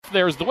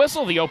There's the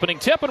whistle, the opening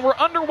tip, and we're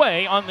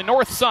underway on the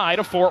north side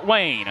of Fort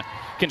Wayne.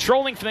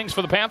 Controlling things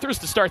for the Panthers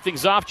to start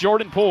things off,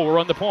 Jordan Poole will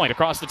run the point.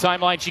 Across the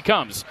timeline she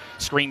comes.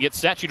 Screen gets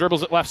set. She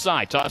dribbles it left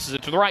side. Tosses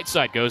it to the right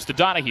side. Goes to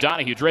Donahue.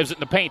 Donahue drives it in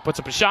the paint. Puts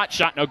up a shot.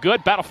 Shot no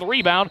good. Battle for the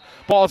rebound.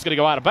 Ball's going to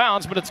go out of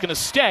bounds, but it's going to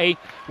stay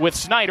with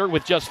Snyder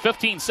with just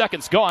 15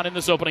 seconds gone in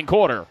this opening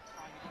quarter.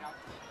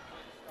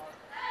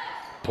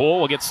 Poole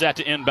will get set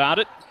to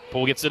inbound it.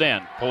 Poole gets it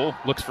in. Poole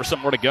looks for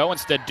somewhere to go.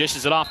 Instead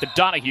dishes it off to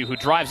Donahue, who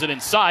drives it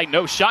inside.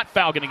 No shot.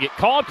 Foul going to get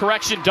called.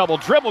 Correction. Double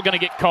dribble going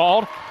to get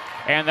called.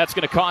 And that's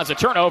going to cause a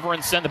turnover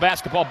and send the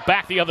basketball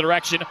back the other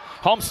direction.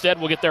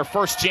 Homestead will get their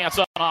first chance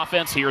on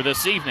offense here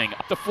this evening.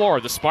 Up the floor,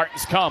 the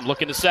Spartans come,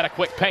 looking to set a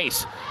quick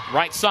pace.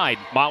 Right side,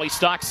 Molly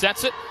Stock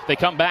sets it. They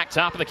come back,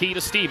 top of the key to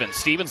Stevens.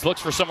 Stevens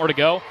looks for somewhere to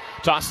go,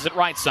 tosses it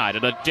right side,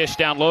 and a dish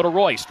down low to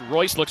Royce.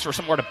 Royce looks for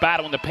somewhere to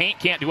battle in the paint,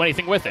 can't do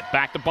anything with it.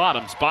 Back to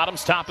Bottoms.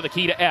 Bottoms, top of the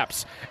key to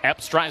Epps.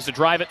 Epps tries to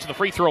drive it to the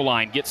free throw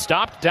line, gets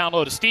stopped, down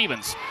low to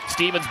Stevens.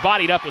 Stevens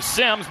bodied up with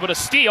Sims, but a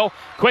steal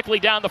quickly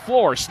down the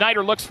floor.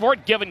 Snyder looks for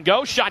it, give and go.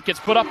 Shot gets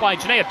put up by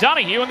Janaea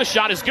Donahue, and the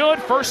shot is good.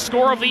 First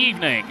score of the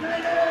evening.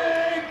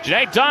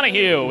 Janaea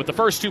Donahue with the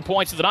first 2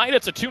 points of the night.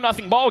 It's a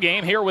 2-0 ball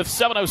game here with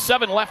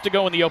 7:07 left to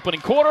go in the opening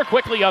quarter.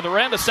 Quickly other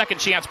end, a second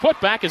chance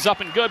putback is up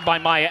and good by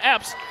Maya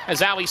Epps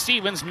as Allie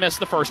Stevens missed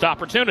the first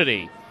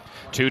opportunity.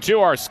 2-2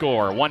 our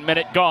score. 1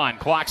 minute gone.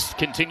 Clock's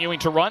continuing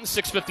to run.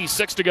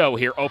 6:56 to go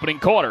here. Opening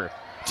quarter.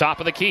 Top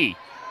of the key.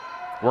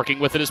 Working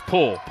with it is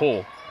Poole.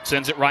 Poole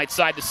sends it right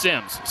side to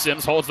Sims.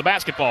 Sims holds the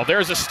basketball.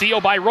 There's a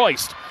steal by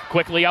Royce.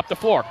 Quickly up the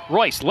floor.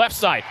 Royce, left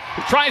side.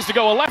 Tries to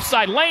go a left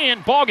side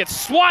lay-in. Ball gets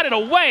swatted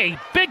away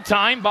big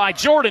time by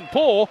Jordan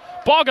Poole.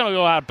 Ball going to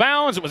go out of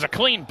bounds. It was a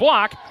clean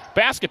block.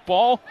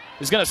 Basketball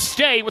is going to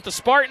stay with the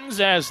Spartans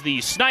as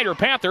the Snyder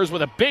Panthers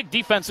with a big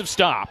defensive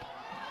stop.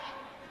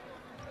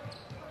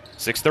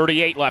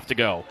 6:38 left to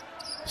go.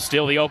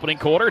 Still the opening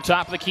quarter.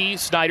 Top of the key,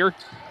 Snyder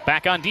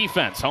back on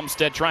defense.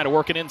 Homestead trying to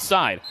work it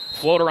inside.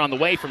 Floater on the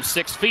way from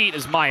 6 feet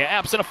as Maya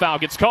Epps, and a foul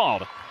gets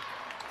called.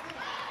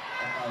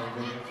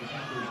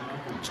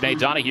 Janaea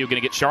Donahue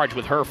going to get charged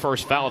with her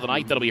first foul of the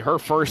night. That'll be her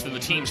first and the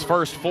team's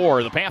first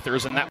for the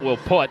Panthers, and that will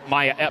put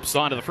Maya Epps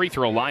onto the free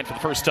throw line for the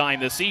first time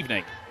this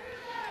evening.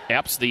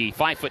 Epps, the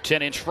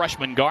 5'10"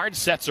 freshman guard,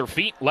 sets her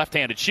feet,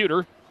 left-handed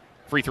shooter.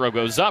 Free throw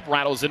goes up,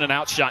 rattles in and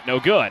out, shot no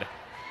good.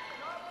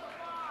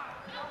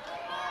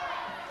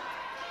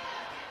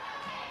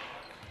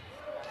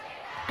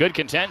 Good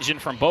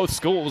contingent from both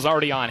schools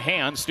already on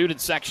hand.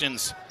 Student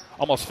sections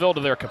almost filled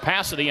to their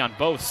capacity on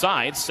both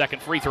sides.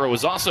 Second free throw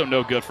was also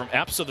no good from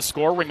Epps, so the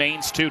score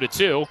remains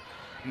 2-2.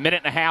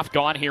 Minute and a half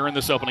gone here in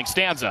this opening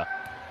stanza.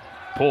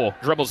 Poole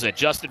dribbles it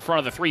just in front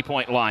of the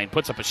three-point line.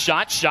 Puts up a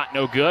shot. Shot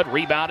no good.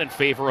 Rebound in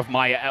favor of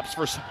Maya Epps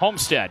for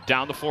Homestead.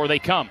 Down the floor they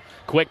come.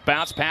 Quick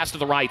bounce pass to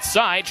the right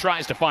side.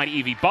 Tries to find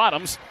Evie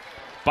Bottoms.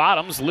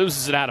 Bottoms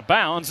loses it out of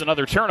bounds.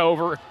 Another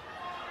turnover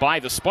by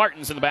the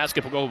Spartans, and the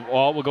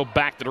basketball will go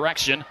back the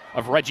direction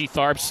of Reggie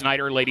Tharp's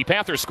Snyder Lady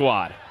Panther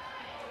squad.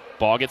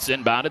 Ball gets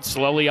inbounded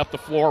slowly up the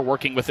floor.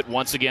 Working with it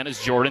once again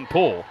is Jordan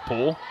Poole.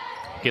 Poole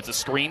gets a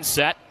screen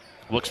set.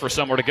 Looks for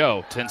somewhere to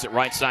go. Tends it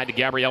right side to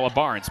Gabriella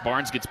Barnes.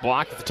 Barnes gets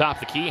blocked at the top of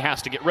the key.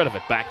 Has to get rid of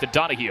it. Back to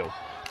Donahue.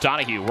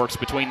 Donahue works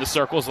between the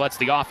circles. Lets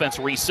the offense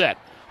reset.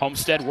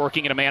 Homestead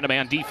working in a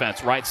man-to-man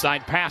defense. Right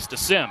side pass to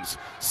Sims.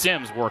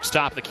 Sims works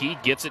top of the key.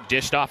 Gets it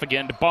dished off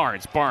again to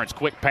Barnes. Barnes,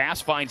 quick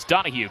pass, finds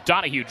Donahue.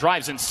 Donahue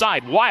drives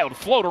inside. Wild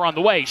floater on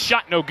the way.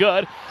 Shot no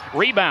good.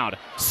 Rebound.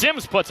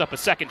 Sims puts up a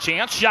second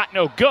chance. Shot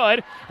no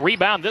good.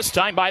 Rebound this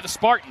time by the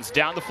Spartans.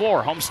 Down the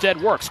floor.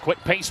 Homestead works. Quick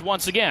pace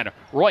once again.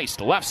 Royce,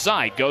 left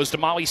side, goes to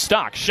Molly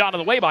Stock. Shot on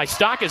the way by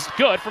Stock is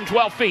good from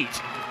 12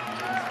 feet.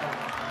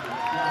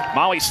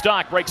 Molly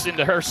Stock breaks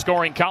into her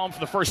scoring column for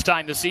the first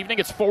time this evening.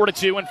 It's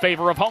 4-2 in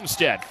favor of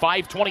Homestead.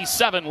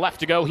 5:27 left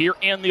to go here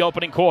in the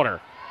opening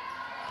quarter.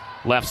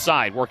 Left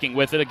side, working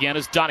with it again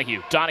is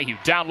Donahue. Donahue,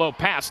 down low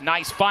pass,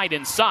 nice find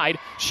inside.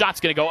 Shot's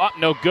going to go up,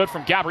 no good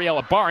from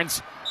Gabriella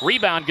Barnes.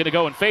 Rebound going to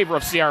go in favor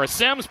of Ciara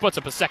Sims. Puts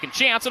up a second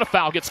chance, and a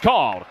foul gets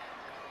called.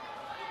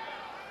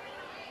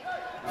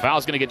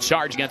 Foul's going to get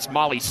charged against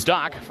Molly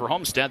Stock for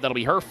Homestead. That'll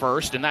be her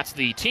first, and that's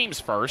the team's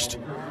first.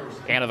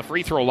 And to the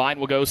free throw line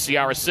will go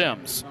Ciara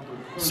Sims.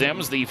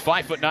 Sims, the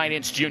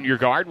 5'9" junior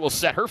guard, will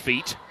set her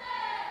feet.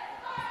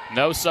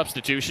 No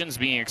substitutions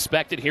being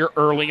expected here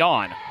early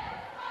on.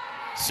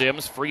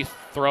 Sims' free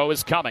throw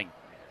is coming.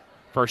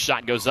 First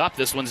shot goes up.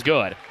 This one's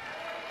good.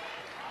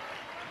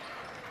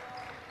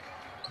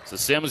 So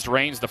Sims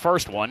drains the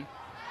first one.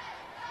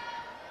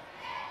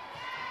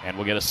 And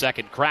we'll get a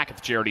second crack at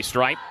the charity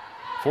stripe.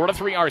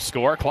 4-3 our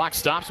score. Clock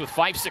stops with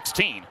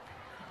 5:16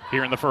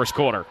 here in the first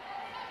quarter.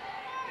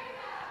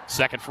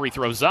 Second free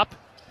throw's up.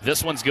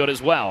 This one's good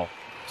as well.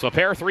 So a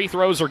pair of three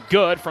throws are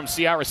good from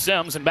Ciara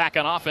Sims, and back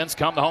on offense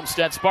come the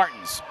Homestead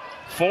Spartans.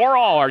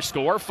 4-all our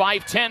score.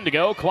 5:10 to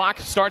go. Clock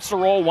starts to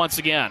roll once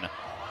again.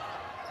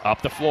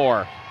 Up the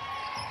floor.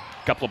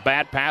 A couple of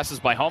bad passes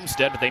by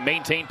Homestead, but they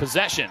maintain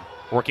possession.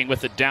 Working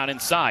with it down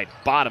inside.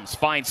 Bottoms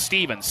finds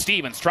Stevens.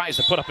 Stevens tries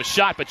to put up a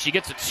shot, but she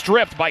gets it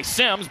stripped by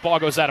Sims. Ball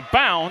goes out of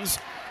bounds,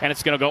 and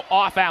it's going to go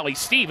off Allie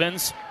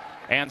Stevens,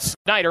 and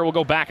Snyder will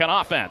go back on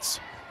offense.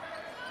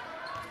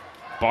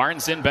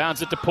 Barnes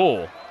inbounds it to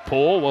Poole.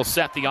 Poole will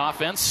set the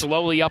offense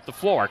slowly up the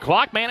floor.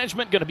 Clock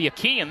management going to be a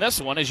key in this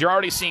one, as you're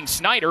already seeing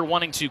Snyder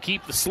wanting to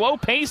keep the slow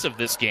pace of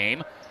this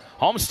game.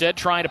 Homestead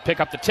trying to pick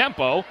up the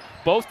tempo.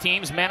 Both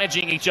teams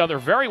managing each other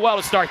very well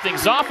to start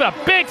things off. And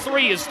a big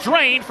three is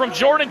drained from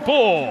Jordan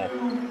Poole.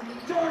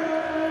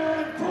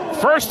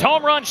 First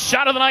home run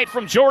shot of the night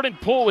from Jordan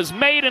Poole is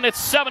made, and it's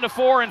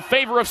 7-4 in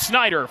favor of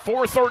Snyder.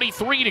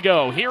 4:33 to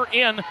go here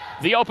in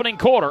the opening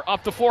quarter.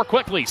 Up the floor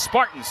quickly.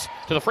 Spartans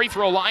to the free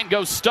throw line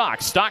goes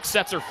Stock. Stock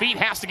sets her feet,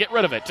 has to get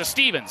rid of it to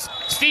Stevens.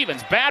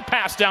 Stevens, bad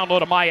pass down low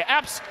to Maya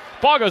Epps.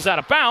 Ball goes out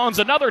of bounds.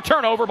 Another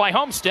turnover by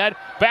Homestead.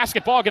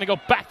 Basketball going to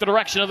go back the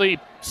direction of the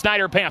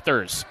Snyder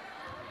Panthers.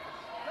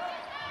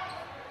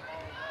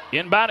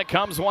 Inbound it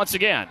comes once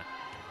again.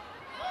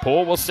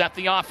 Poole will set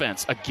the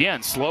offense.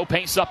 Again, slow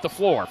pace up the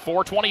floor.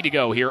 4:20 to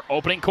go here,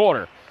 opening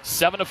quarter.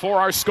 7-4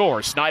 our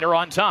score. Snyder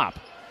on top.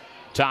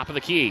 Top of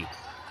the key.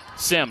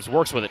 Sims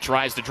works with it,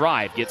 tries to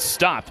drive, gets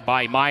stopped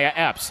by Maya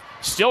Epps.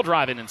 Still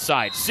driving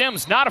inside.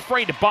 Sims not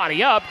afraid to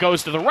body up,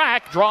 goes to the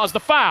rack, draws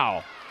the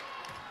foul.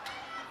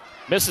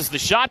 Misses the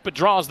shot, but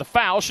draws the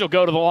foul. She'll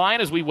go to the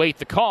line as we wait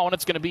the call, and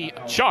it's going to be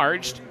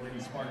charged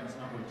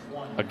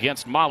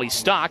against Molly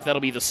Stock.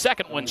 That'll be the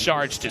second one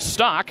charged to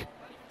Stock.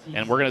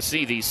 And we're going to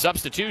see the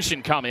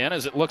substitution come in,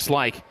 as it looks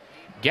like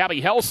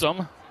Gabby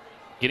Helsum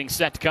getting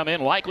set to come in,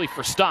 likely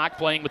for Stock,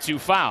 playing with two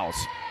fouls.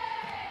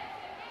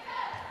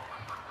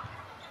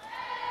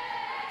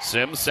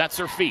 Sims sets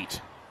her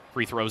feet.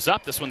 Free throws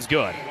up. This one's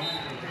good.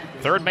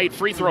 Third made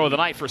free throw of the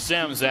night for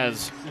Sims,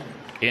 as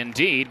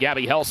indeed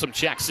Gabby Helsum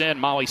checks in.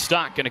 Molly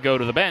Stock going to go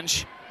to the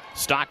bench.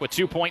 Stock with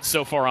 2 points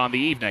so far on the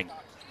evening.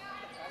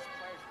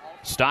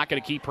 Stock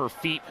going to keep her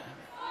feet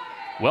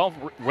well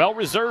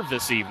reserved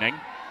this evening,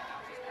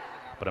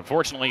 but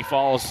unfortunately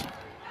falls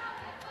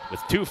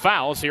with two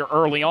fouls here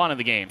early on in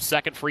the game.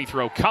 Second free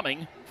throw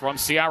coming from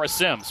Ciara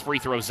Sims. Free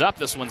throws up.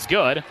 This one's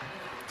good.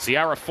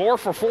 Ciara 4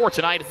 for 4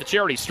 tonight at the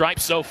charity stripe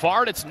so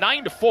far, and it's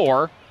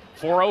 9-4.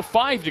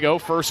 4:05 to go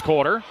first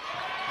quarter.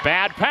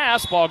 Bad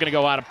pass. Ball going to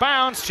go out of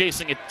bounds.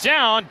 Chasing it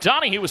down.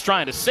 Donahue was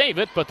trying to save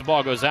it, but the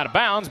ball goes out of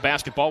bounds.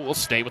 Basketball will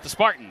stay with the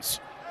Spartans.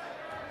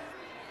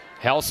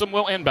 Helsum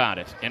will inbound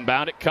it.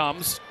 Inbound it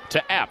comes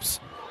to Epps.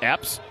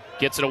 Epps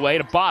gets it away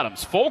to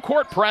Bottoms. Full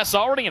court press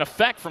already in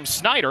effect from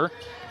Snyder,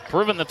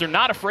 proving that they're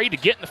not afraid to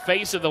get in the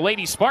face of the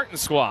Lady Spartan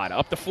squad.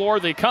 Up the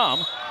floor they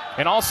come,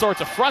 and all sorts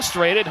of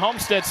frustrated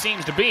Homestead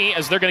seems to be,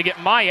 as they're going to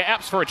get Maya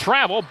Epps for a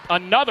travel.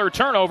 Another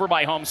turnover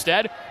by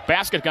Homestead.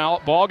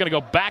 Basketball going to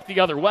go back the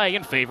other way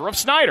in favor of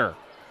Snyder.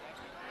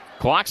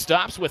 Clock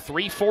stops with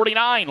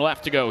 3:49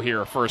 left to go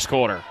here first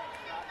quarter.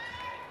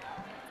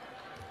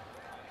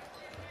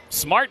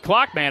 Smart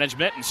clock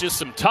management and just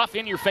some tough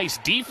in-your-face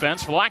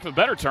defense, for lack of a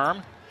better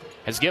term,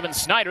 has given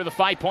Snyder the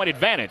 5-point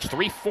advantage.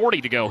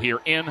 3:40 to go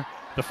here in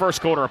the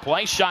first quarter of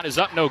play. Shot is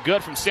up, no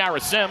good from Ciara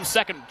Sims.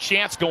 Second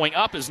chance going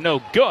up is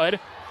no good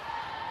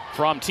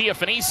from Tia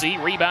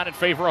Finisi. Rebound in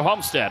favor of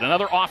Homestead.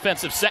 Another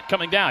offensive set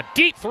coming down.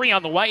 Deep three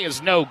on the way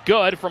is no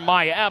good from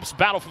Maya Epps.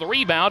 Battle for the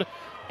rebound.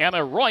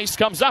 Emma Royce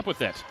comes up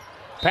with it.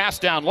 Pass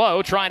down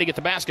low, trying to get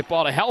the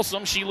basketball to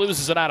Helsum. She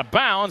loses it out of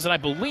bounds, and I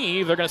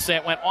believe they're going to say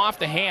it went off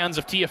the hands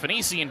of Tia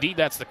Finisi. Indeed,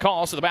 that's the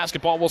call, so the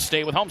basketball will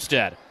stay with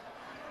Homestead.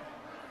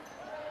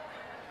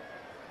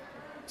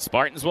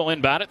 Spartans will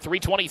inbound it.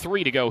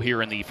 3:23 to go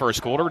here in the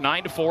first quarter.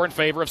 9-4 in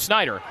favor of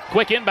Snyder.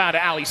 Quick inbound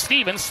to Allie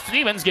Stevens.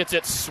 Stevens gets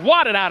it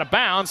swatted out of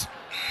bounds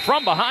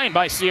from behind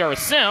by Ciara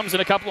Sims,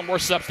 and a couple of more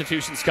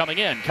substitutions coming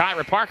in.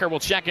 Kyra Parker will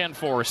check in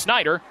for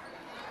Snyder,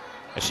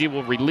 as she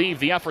will relieve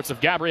the efforts of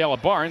Gabriella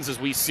Barnes, as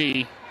we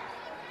see,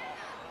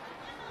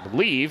 I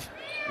believe,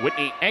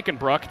 Whitney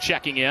Ankenbrook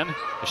checking in,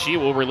 as she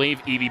will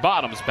relieve Evie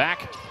Bottoms.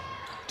 Back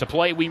to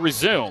play we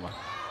resume.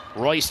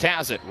 Royce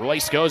has it.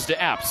 Royce goes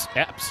to Epps.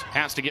 Epps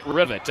has to get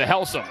rid of it to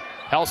Helsum.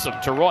 Helsum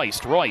to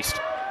Royce. Royce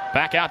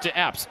back out to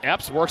Epps.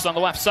 Epps works on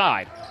the left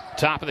side.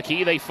 Top of the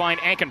key, they find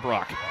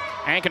Ankenbrook.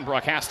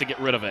 Ankenbrook has to get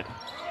rid of it.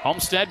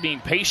 Homestead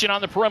being patient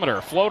on the perimeter.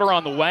 Floater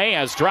on the way,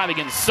 as driving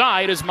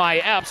inside as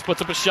Maya Epps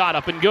puts up a shot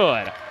up and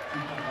good.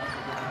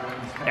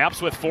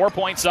 Epps with 4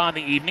 points on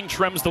the evening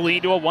trims the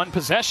lead to a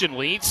one-possession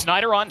lead.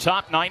 Snyder on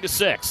top,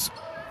 9-6.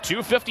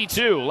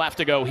 2:52 left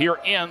to go here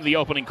in the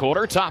opening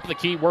quarter. Top of the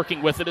key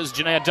working with it is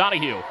Janaea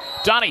Donahue.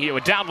 Donahue, a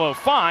down low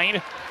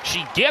find.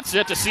 She gets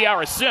it to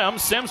Ciara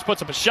Sims. Sims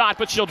puts up a shot,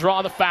 but she'll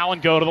draw the foul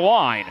and go to the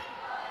line.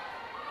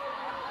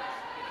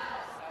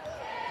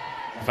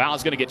 Foul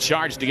is going to get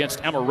charged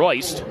against Emma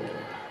Royce.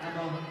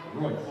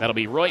 That'll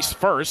be Royce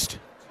first.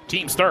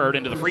 Team's third.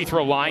 Into the free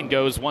throw line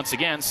goes once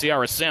again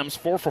Ciara Sims.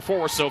 4 for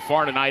 4 so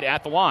far tonight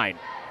at the line.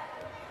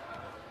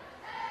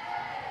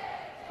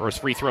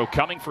 First free throw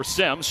coming for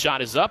Sims.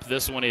 Shot is up.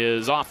 This one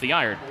is off the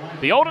iron.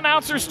 The old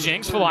announcer's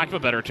jinx, for lack of a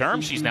better term.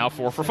 She's now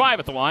 4 for 5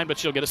 at the line, but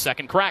she'll get a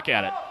second crack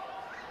at it.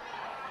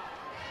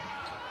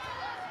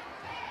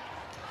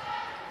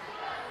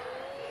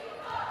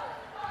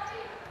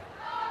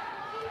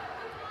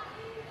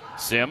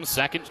 Sims,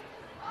 second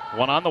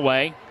one on the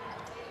way.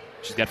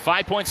 She's got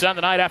 5 points on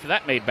the night after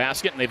that made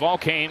basket, and they've all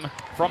came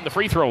from the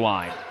free throw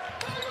line.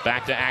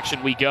 Back to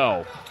action we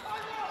go.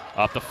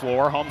 Up the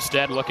floor,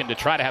 Homestead looking to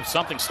try to have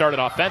something started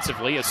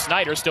offensively as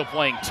Snyder still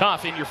playing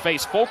tough,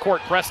 in-your-face,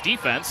 full-court press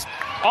defense.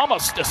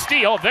 Almost a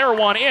steal. There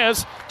one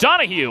is.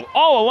 Donahue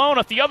all alone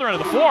at the other end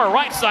of the floor.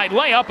 Right side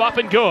layup up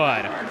and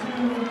good.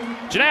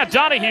 Jeanette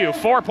Donahue,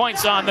 4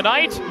 points on the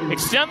night.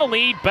 Extend the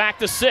lead back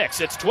to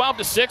 6. It's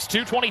 12-6,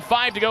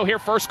 2:25 to go here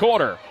first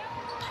quarter.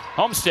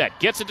 Homestead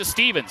gets it to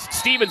Stevens.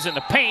 Stevens in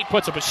the paint,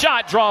 puts up a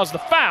shot, draws the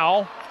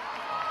foul.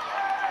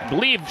 I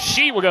believe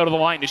she will go to the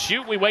line to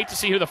shoot. We wait to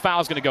see who the foul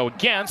is going to go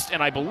against,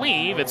 and I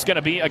believe it's going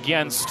to be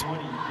against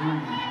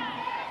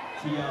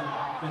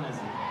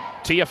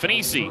Tia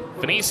Finisi.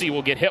 Finisi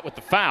will get hit with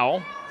the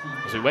foul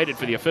as we waited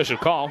for the official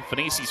call.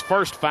 Finisi's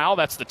first foul,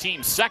 that's the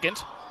team's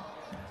second.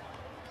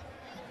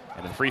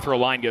 And the free throw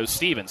line goes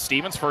Stevens.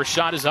 Stevens' first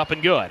shot is up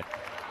and good.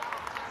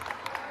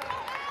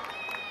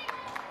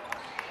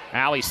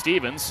 Allie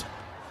Stevens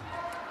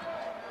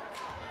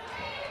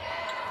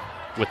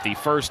with the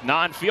first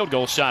non-field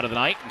goal shot of the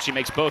night, and she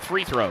makes both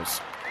free throws.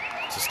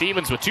 So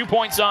Stevens with 2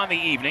 points on the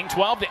evening,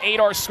 12-8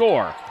 our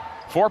score.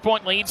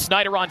 4-point lead,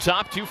 Snyder on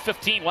top,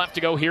 2:15 left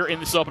to go here in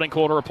this opening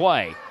quarter of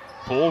play.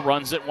 Poole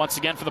runs it once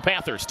again for the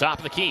Panthers, top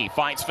of the key,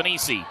 finds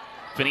Finisi.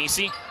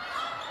 Finisi,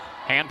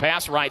 hand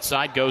pass right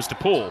side, goes to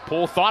Poole.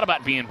 Poole thought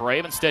about being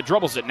brave, instead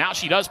dribbles it. Now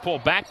she does pull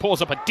back,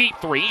 pulls up a deep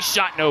three,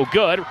 shot no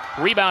good.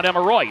 Rebound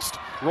Emma Royst.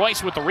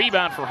 Royce with the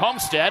rebound for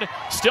Homestead,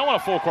 still in a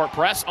full court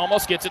press,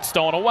 almost gets it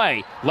stolen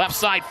away. Left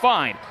side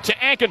fine to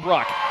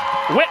Ankenbrook.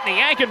 Whitney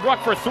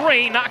Ankenbrook for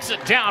three, knocks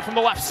it down from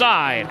the left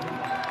side.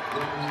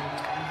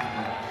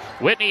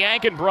 Whitney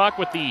Ankenbrook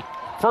with the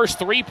first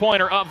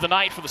three-pointer of the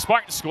night for the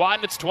Spartan squad,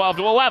 and it's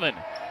 12-11.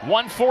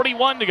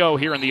 1:41 to go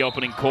here in the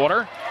opening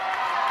quarter.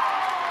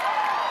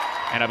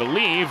 And I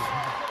believe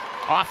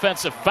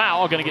offensive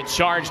foul going to get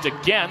charged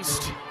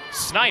against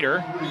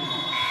Snyder.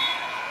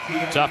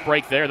 Tough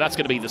break there. That's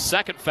going to be the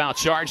second foul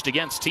charged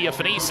against Tia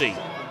Finisi.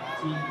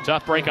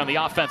 Tough break on the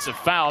offensive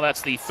foul.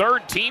 That's the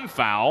third team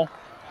foul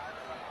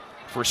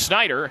for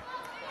Snyder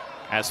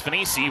as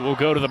Finisi will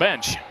go to the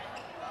bench.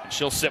 And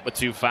she'll sit with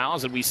two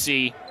fouls, and we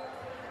see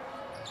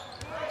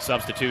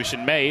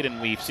substitution made,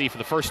 and we see for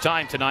the first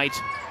time tonight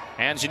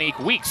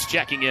Angenique Weeks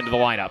checking into the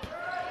lineup.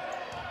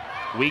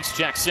 Weeks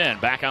checks in,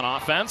 back on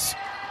offense.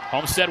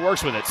 Homestead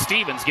works with it.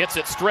 Stevens gets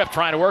it stripped,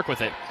 trying to work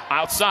with it.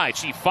 Outside,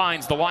 she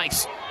finds the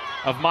likes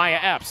of Maya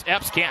Epps.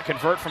 Epps can't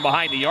convert from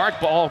behind the arc.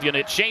 Ball going to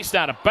get chased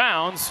out of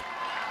bounds,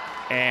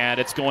 and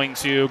it's going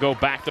to go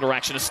back the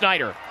direction of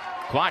Snyder.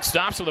 Clock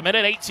stops with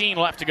 1:18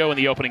 left to go in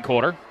the opening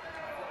quarter,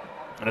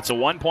 and it's a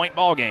one-point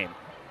ball game.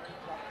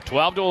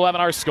 12-11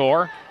 our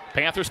score.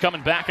 Panthers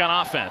coming back on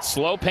offense.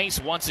 Slow pace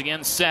once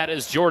again set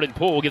as Jordan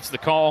Poole gets the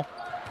call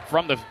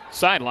from the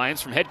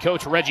sidelines from head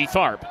coach Reggie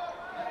Tharp.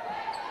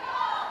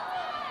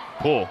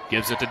 Poole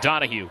gives it to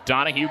Donahue.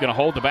 Donahue going to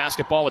hold the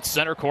basketball at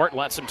center court,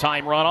 let some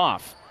time run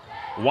off.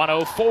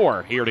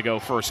 1:04 here to go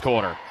first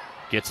quarter.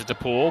 Gets it to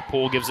Poole.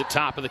 Poole gives it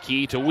top of the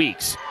key to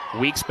Weeks.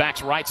 Weeks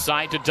backs right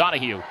side to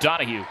Donahue.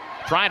 Donahue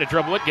trying to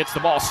dribble it, gets the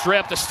ball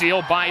stripped. A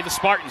steal by the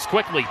Spartans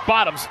quickly.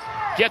 Bottoms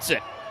gets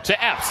it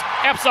to Epps.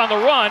 Epps on the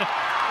run.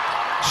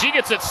 She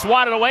gets it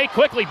swatted away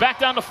quickly. Back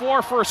down the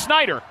floor for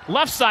Snyder.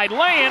 Left side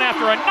lay-in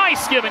after a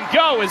nice give and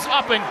go is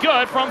up and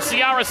good from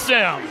Ciara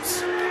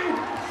Sims.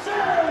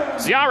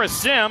 Ciara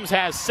Sims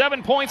has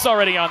 7 points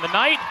already on the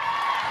night.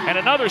 And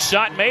another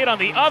shot made on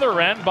the other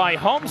end by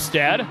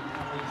Homestead.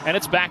 And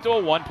it's back to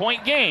a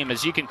one-point game,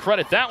 as you can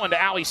credit that one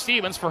to Allie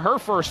Stevens for her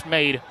first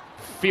made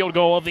field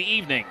goal of the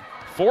evening.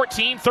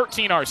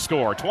 14-13 our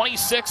score.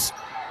 26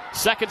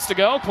 seconds to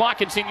go. Clock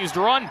continues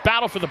to run.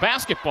 Battle for the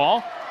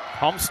basketball.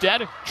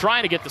 Homestead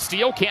trying to get the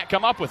steal, can't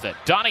come up with it.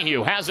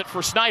 Donahue has it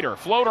for Snyder.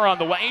 Floater on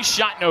the way,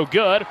 shot no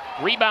good.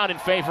 Rebound in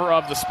favor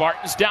of the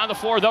Spartans. Down the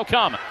floor they'll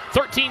come.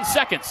 13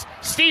 seconds.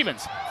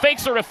 Stevens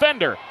fakes her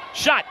defender.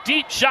 Shot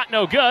deep, shot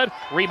no good.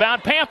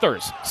 Rebound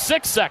Panthers.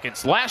 6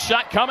 seconds. Last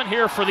shot coming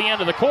here for the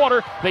end of the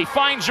quarter. They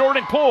find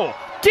Jordan Poole.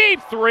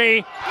 Deep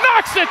three,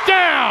 knocks it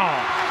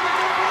down.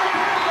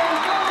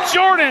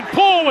 Jordan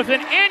Poole with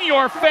an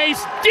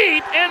in-your-face,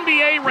 deep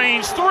NBA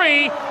range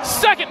three.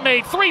 Second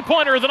made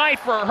three-pointer of the night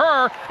for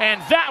her,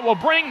 and that will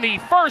bring the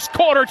first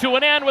quarter to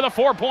an end with a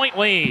 4-point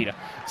lead.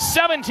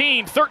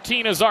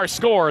 17-13 is our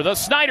score. The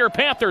Snyder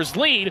Panthers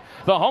lead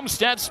the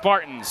Homestead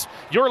Spartans.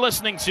 You're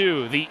listening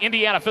to the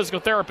Indiana Physical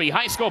Therapy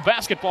High School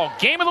Basketball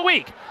Game of the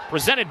Week,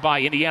 presented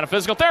by Indiana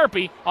Physical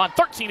Therapy on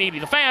 1380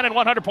 The Fan and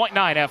 100.9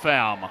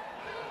 FM.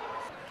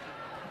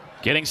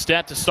 Getting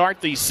set to start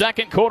the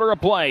second quarter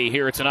of play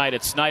here tonight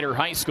at Snyder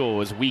High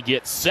School as we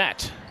get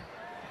set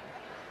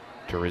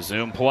to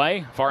resume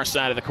play. Far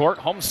side of the court,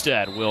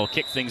 Homestead will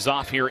kick things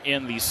off here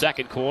in the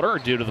second quarter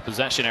due to the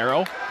possession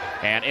arrow.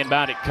 And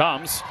inbound it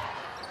comes.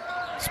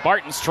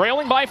 Spartans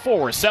trailing by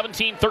 4.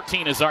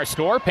 17-13 is our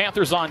score.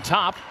 Panthers on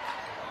top.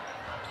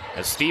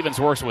 As Stevens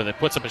works with it,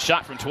 puts up a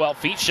shot from 12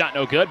 feet, shot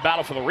no good.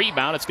 Battle for the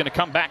rebound. It's going to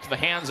come back to the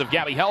hands of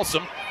Gabby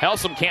Helsum.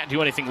 Helsum can't do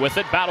anything with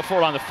it. Battle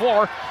for it on the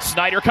floor.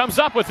 Snyder comes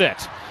up with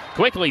it.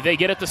 Quickly, they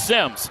get it to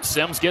Sims.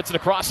 Sims gets it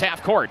across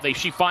half court.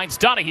 She finds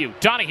Donahue.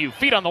 Donahue,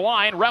 feet on the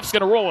line. Ref's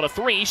going to roll it a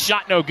three.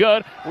 Shot no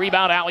good.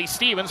 Rebound, Allie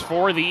Stevens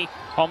for the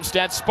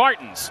Homestead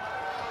Spartans.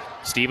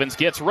 Stevens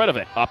gets rid of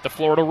it. Up the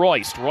floor to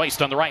Royst.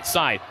 Royst on the right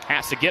side.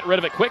 Has to get rid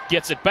of it quick.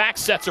 Gets it back.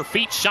 Sets her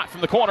feet. Shot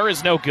from the corner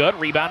is no good.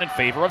 Rebound in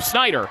favor of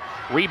Snyder.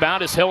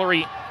 Rebound is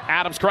Hillary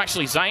Adams.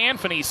 Correctly, Zion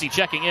Fanisi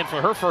checking in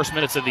for her first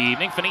minutes of the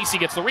evening. Fanisi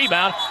gets the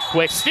rebound.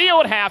 Quick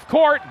steal at half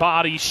court.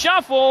 Body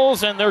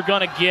shuffles, and they're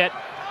going to get,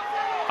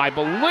 I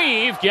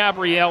believe,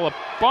 Gabriella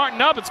Barton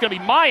up. It's going to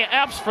be Maya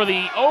Epps for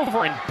the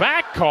over and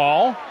back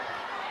call.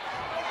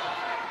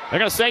 They're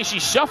going to say she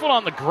shuffled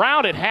on the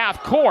ground at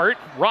half court.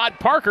 Rod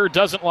Parker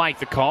doesn't like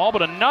the call,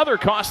 but another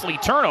costly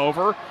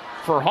turnover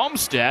for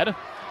Homestead.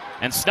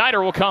 And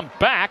Snyder will come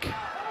back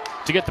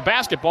to get the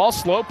basketball.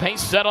 Slow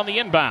pace set on the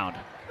inbound.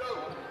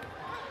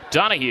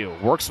 Donahue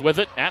works with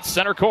it at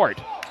center court.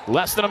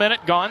 Less than a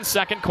minute gone,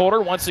 second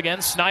quarter. Once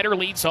again, Snyder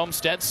leads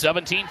Homestead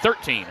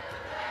 17-13.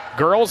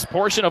 Girls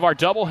portion of our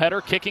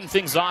doubleheader kicking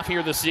things off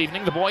here this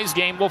evening. The boys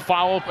game will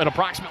follow at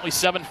approximately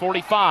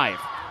 7:45.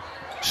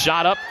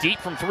 Shot up deep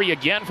from three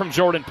again from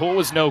Jordan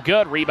Poole is no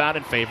good. Rebound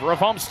in favor of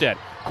Homestead.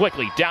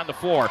 Quickly down the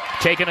floor.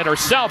 Taking it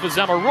herself is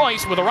Emma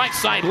Royce with a right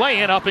side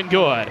lay-in up and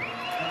good.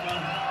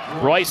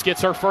 Royce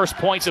gets her first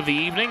points of the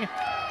evening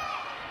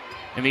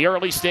in the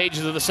early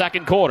stages of the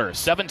second quarter.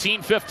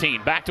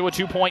 17-15. Back to a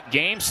 2-point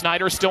game.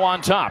 Snyder still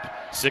on top.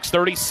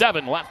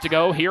 6:37 left to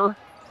go here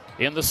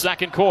in the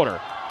second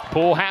quarter.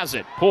 Poole has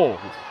it. Poole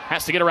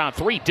has to get around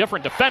three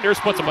different defenders.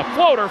 Puts up a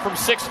floater from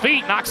 6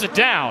 feet. Knocks it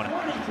down.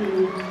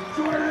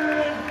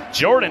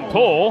 Jordan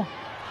Poole,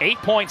 8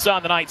 points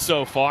on the night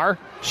so far.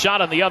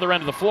 Shot on the other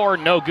end of the floor,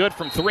 no good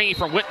from three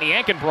from Whitney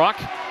Ankenbrook.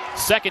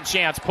 Second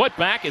chance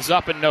putback is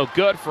up and no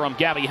good from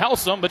Gabby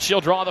Helsum, but she'll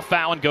draw the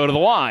foul and go to the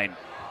line.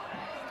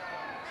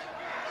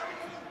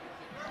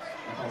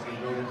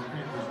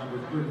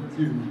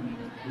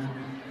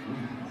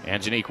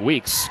 And Janique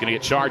Weeks going to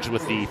get charged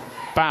with the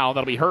foul.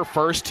 That'll be her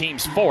first,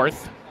 team's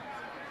fourth.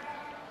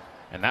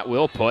 And that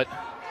will put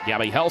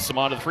Gabby Helsum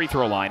onto the free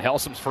throw line.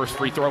 Helsum's first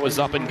free throw is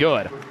up and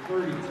good.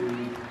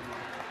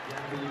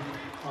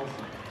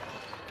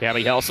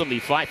 Gabby Helsum, the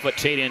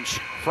 5'8"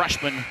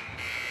 freshman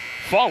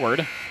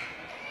forward,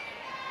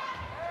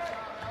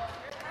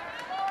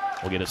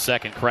 will get a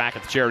second crack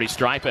at the charity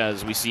stripe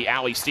as we see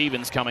Allie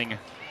Stevens coming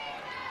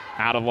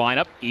out of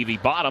lineup. Evie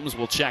Bottoms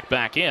will check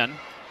back in.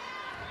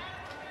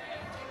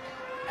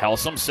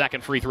 Helsum,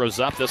 second free throw's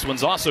up. This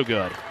one's also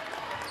good.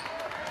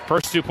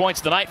 First 2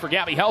 points tonight for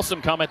Gabby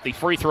Helsum come at the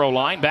free throw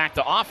line. Back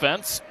to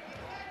offense.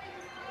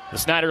 The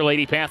Snyder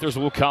Lady Panthers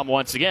will come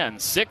once again.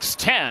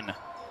 6:10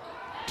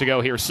 to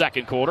go here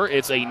second quarter.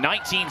 It's a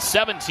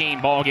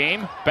 19-17 ball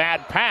game.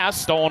 Bad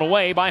pass stolen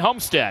away by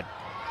Homestead.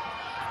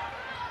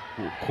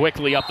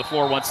 Quickly up the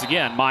floor once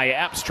again. Maya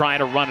Epps trying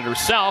to run it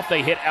herself.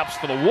 They hit Epps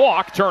for the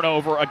walk.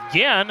 Turnover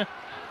again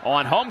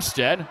on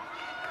Homestead.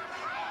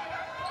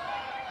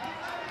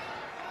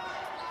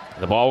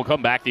 The ball will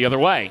come back the other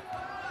way.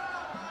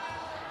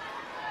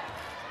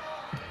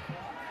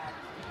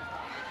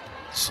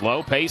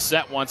 Slow pace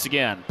set once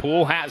again.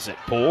 Poole has it.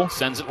 Poole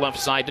sends it left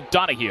side to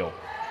Donahue.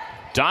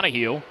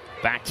 Donahue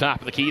back top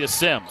of the key to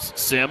Sims.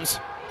 Sims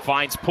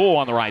finds Poole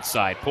on the right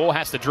side. Poole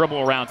has to dribble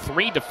around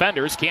three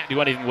defenders. Can't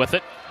do anything with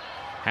it.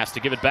 Has to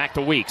give it back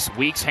to Weeks.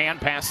 Weeks hand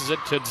passes it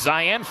to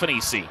Zion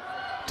Fanisi.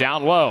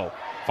 Down low.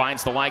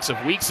 Finds the likes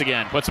of Weeks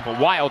again. Puts up a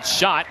wild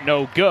shot.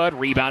 No good.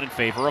 Rebound in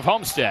favor of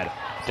Homestead.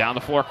 Down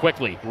the floor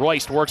quickly.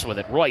 Royce works with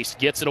it. Royce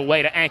gets it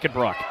away to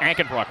Ankenbrook.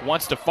 Ankenbrook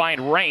wants to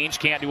find range.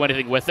 Can't do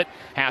anything with it.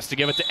 Has to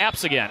give it to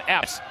Epps again.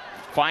 Epps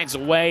finds a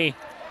way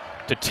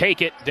to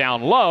take it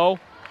down low.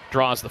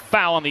 Draws the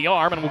foul on the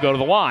arm and will go to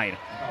the line.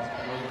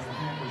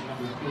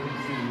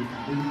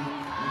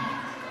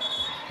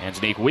 And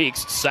Janique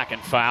Weeks,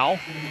 second foul.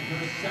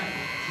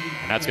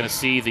 And that's going to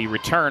see the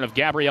return of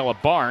Gabriella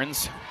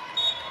Barnes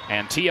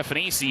and Tia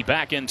Fanisi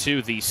back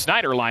into the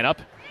Snyder lineup.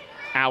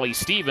 Allie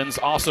Stevens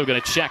also going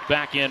to check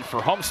back in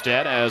for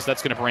Homestead, as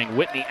that's going to bring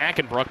Whitney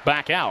Ankenbrook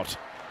back out.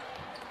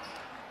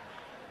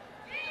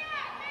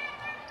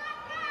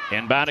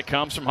 Inbound it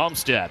comes from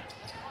Homestead.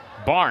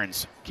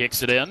 Barnes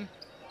kicks it in.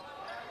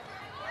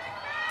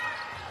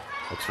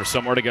 Looks for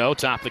somewhere to go.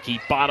 Top of the key.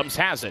 Bottoms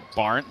has it.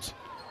 Barnes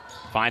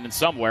finding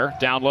somewhere.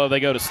 Down low they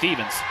go to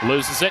Stevens.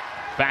 Loses it.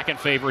 Back in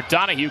favor.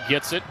 Donahue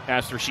gets it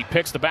after she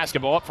picks the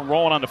basketball up from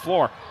rolling on the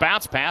floor.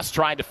 Bounce pass.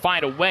 Tried to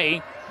find a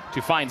way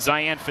to find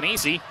Zion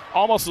Fanisi.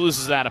 Almost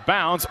loses it out of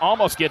bounds.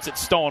 Almost gets it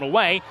stolen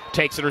away.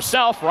 Takes it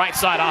herself. Right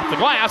side off the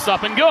glass.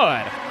 Up and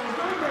good.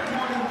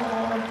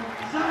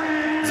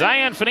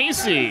 Zion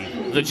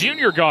Fanisi, the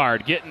junior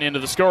guard, getting into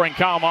the scoring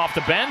column off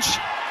the bench.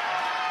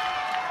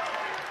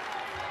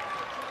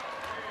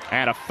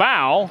 And a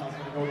foul.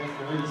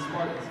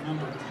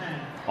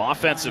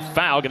 Offensive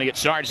foul going to get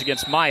charged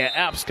against Maya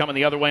Epps, coming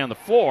the other way on the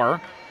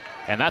floor.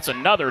 And that's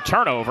another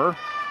turnover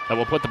that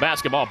will put the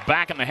basketball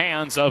back in the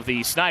hands of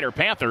the Snyder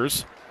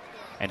Panthers.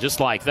 And just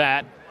like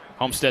that,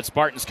 Homestead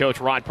Spartans coach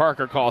Rod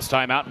Parker calls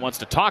timeout and wants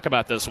to talk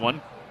about this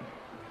one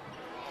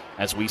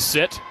as we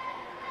sit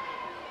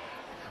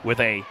with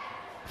a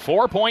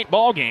 4-point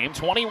ball game.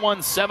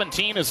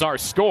 21-17 is our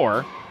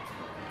score.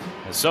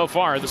 And so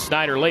far, the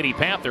Snyder Lady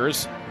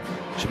Panthers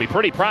should be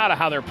pretty proud of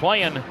how they're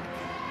playing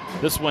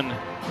this one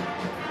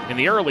in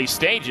the early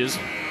stages,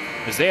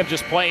 as they have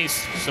just played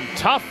some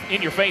tough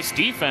in-your-face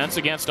defense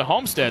against a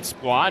Homestead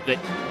squad that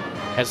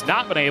has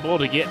not been able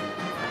to get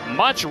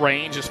much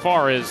range as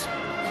far as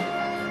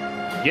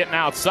getting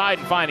outside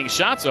and finding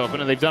shots open,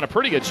 and they've done a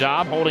pretty good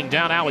job holding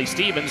down Allie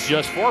Stevens.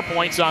 Just 4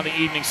 points on the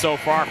evening so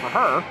far for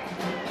her.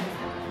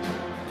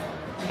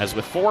 As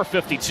with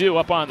 4:52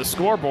 up on the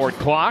scoreboard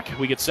clock,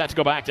 we get set to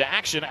go back to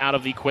action out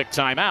of the quick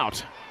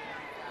timeout.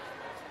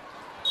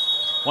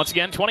 Once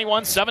again,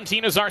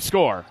 21-17 is our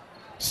score.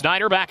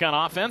 Snyder back on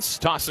offense.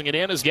 Tossing it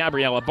in is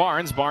Gabriella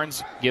Barnes.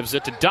 Barnes gives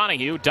it to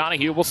Donahue.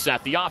 Donahue will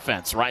set the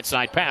offense. Right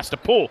side pass to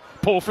Poole.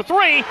 Poole for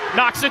three.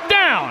 Knocks it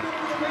down.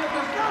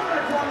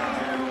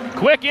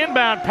 Quick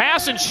inbound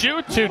pass and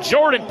shoot to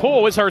Jordan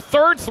Poole is her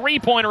third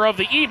three-pointer of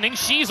the evening.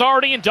 She's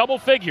already in double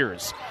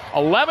figures.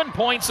 11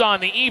 points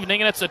on the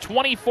evening, and it's a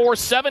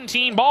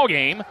 24-17 ball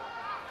game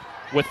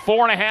with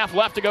 4.5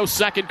 left to go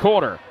second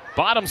quarter.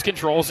 Bottoms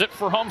controls it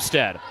for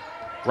Homestead.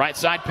 Right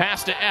side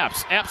pass to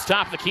Epps. Epps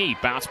top of the key.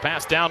 Bounce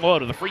pass down low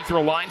to the free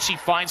throw line. She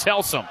finds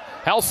Helsum.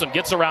 Helsum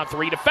gets around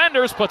three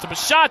defenders, puts up a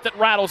shot that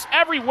rattles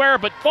everywhere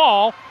but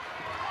fall,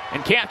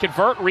 and can't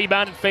convert.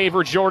 Rebound in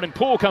favor. Jordan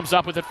Poole comes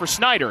up with it for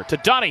Snyder to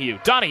Donahue.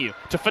 Donahue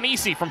to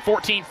Finisi from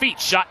 14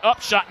 feet. Shot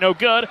up, shot no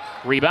good.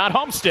 Rebound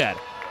Homestead.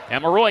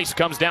 Emma Royce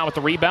comes down with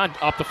the rebound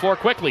up the floor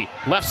quickly.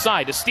 Left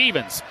side to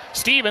Stevens.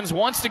 Stevens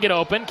wants to get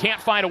open,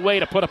 can't find a way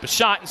to put up a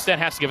shot, instead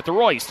has to give it to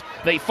Royce.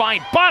 They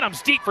find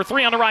Bottoms deep for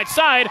three on the right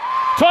side.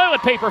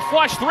 Toilet paper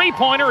flush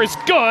three-pointer is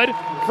good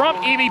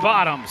from Evie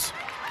Bottoms.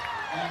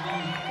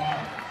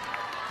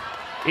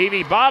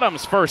 Evie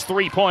Bottoms' first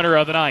three-pointer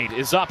of the night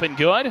is up and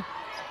good. And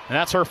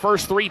that's her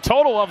first three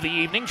total of the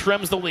evening.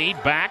 Trims the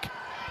lead back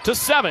to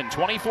 7,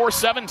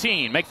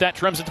 24-17. Make that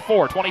trims it to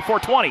 4,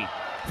 24-20.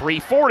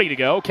 3:40 to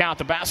go. Count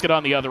the basket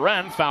on the other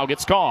end. Foul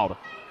gets called.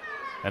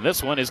 And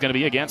this one is going to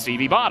be against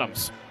Evie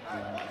Bottoms.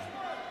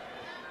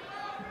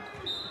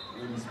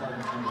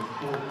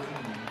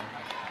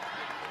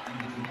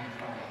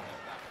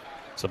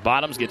 So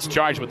Bottoms gets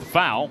charged with the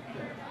foul.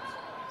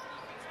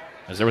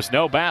 As there was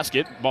no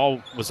basket,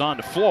 ball was on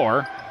the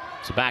floor.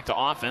 So back to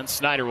offense.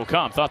 Snyder will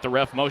come. Thought the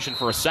ref motioned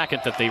for a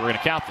second that they were going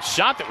to count the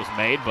shot that was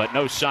made, but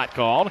no shot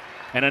called.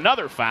 And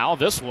another foul.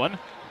 This one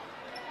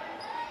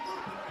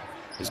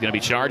is going to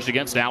be charged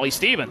against Allie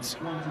Stevens.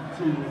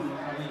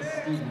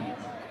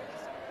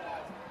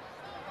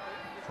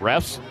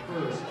 Refs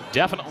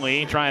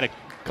definitely trying to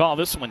call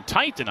this one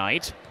tight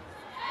tonight,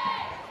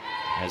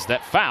 as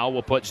that foul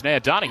will put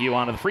Janaea Donahue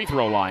onto the free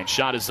throw line.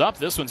 Shot is up.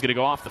 This one's going to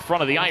go off the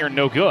front of the iron.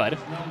 No good.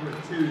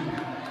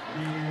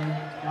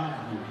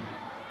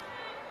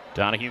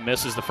 Donahue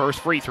misses the first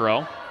free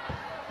throw.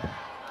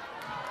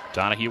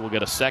 Donahue will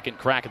get a second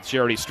crack at the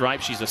charity stripe.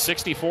 She's a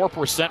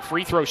 64%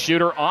 free throw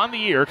shooter on the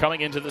year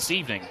coming into this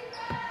evening.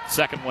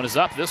 Second one is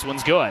up. This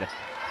one's good.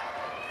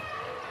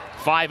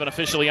 5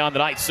 unofficially on the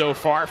night so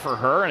far for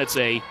her, and it's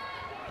a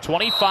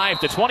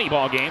 25-20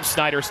 ball game.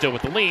 Snyder still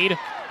with the lead.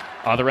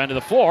 Other end of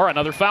the floor,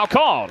 another foul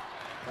called.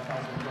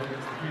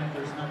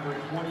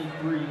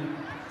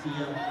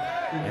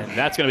 And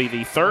that's going to be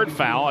the third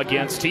foul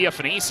against Tia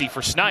Finisi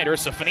for Snyder.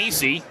 So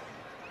Finisi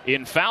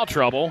in foul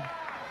trouble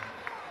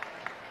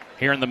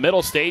here in the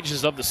middle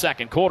stages of the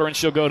second quarter, and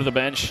she'll go to the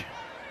bench,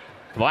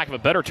 for lack of a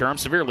better term,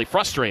 severely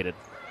frustrated.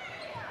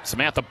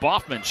 Samantha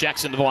Boffman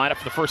checks into the lineup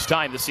for the first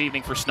time this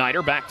evening for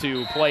Snyder. Back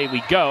to play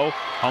we go.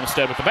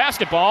 Homestead with the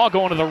basketball.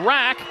 Going to the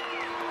rack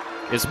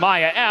is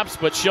Maya Epps,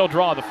 but she'll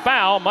draw the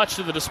foul, much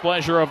to the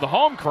displeasure of the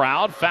home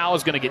crowd. Foul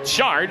is going to get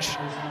charged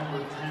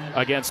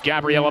against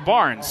Gabriella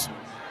Barnes.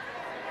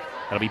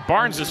 That'll be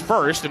Barnes'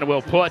 first, and it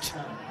will put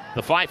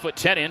the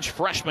 5'10"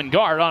 freshman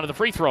guard onto the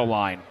free throw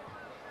line.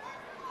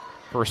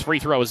 First free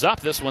throw is up.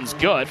 This one's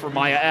good for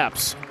Maya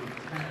Epps.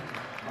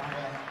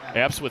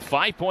 Epps with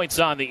 5 points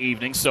on the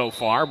evening so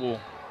far will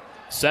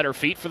set her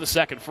feet for the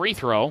second free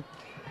throw.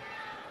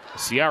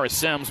 Ciara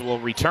Sims will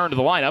return to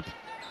the lineup,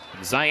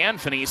 and Ziane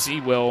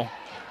Finisi will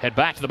head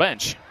back to the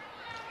bench.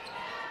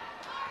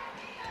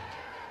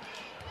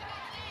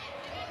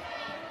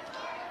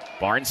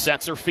 Barnes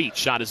sets her feet.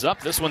 Shot is up.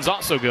 This one's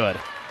also good.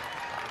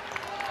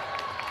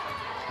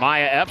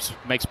 Maya Epps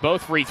makes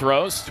both free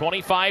throws.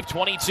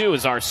 25-22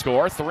 is our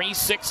score.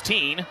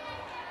 3:16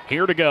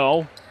 here to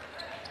go.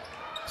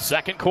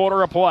 Second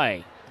quarter of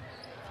play.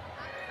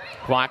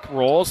 Clock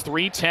rolls.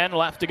 3:10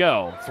 left to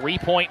go.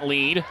 3-point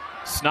lead.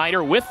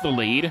 Snyder with the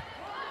lead.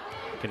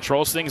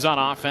 Controls things on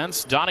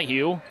offense.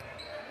 Donahue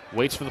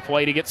waits for the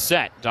play to get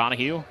set.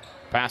 Donahue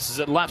passes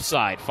it left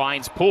side.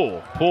 Finds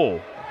Poole.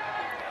 Poole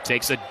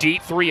takes a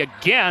deep three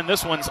again.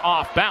 This one's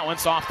off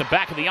balance, off the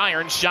back of the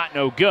iron. Shot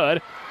no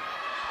good.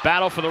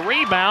 Battle for the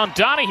rebound.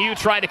 Donahue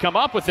tried to come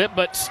up with it,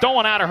 but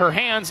stolen out of her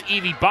hands.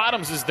 Evie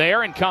Bottoms is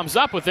there and comes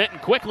up with it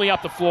and quickly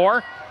up the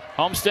floor.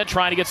 Homestead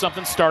trying to get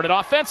something started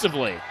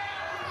offensively.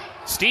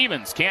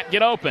 Stevens can't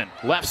get open.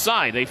 Left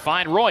side, they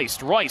find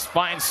Royce. Royce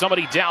finds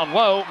somebody down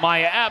low.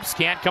 Maya Epps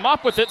can't come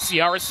up with it.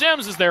 Ciara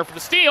Sims is there for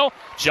the steal.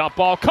 Jump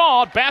ball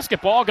called.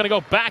 Basketball going to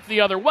go back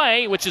the other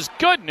way, which is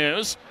good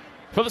news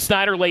for the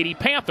Snyder Lady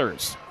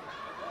Panthers.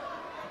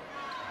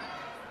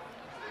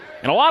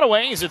 In a lot of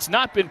ways, it's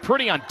not been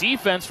pretty on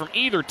defense from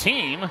either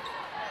team,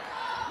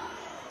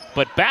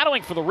 but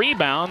battling for the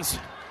rebounds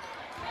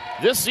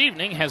this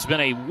evening has been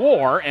a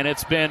war, and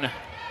it's been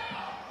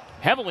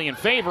heavily in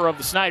favor of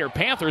the Snyder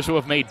Panthers, who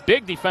have made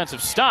big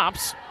defensive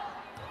stops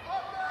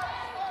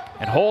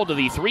and hold to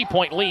the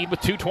 3-point lead with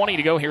 2:20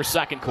 to go here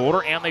second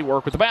quarter, and they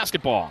work with the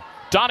basketball.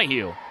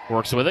 Donahue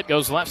works with it,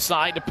 goes left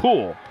side to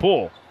Poole.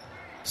 Poole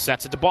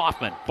sets it to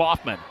Boffman.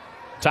 Boffman,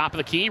 top of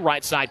the key,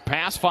 right side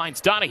pass,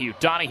 finds Donahue.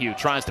 Donahue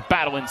tries to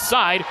battle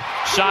inside.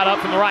 Shot up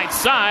from the right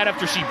side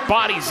after she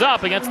bodies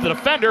up against the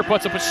defender,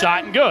 puts up a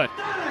shot and good.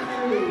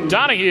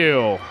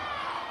 Donahue,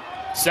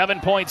 7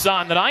 points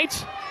on the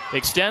night.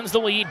 Extends the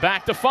lead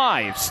back to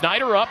 5.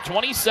 Snyder up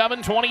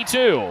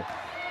 27-22.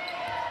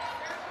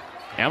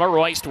 Emma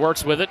Royst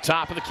works with it,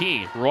 top of the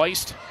key.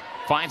 Royst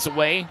finds a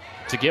way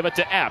to give it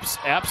to Epps.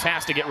 Epps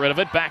has to get rid of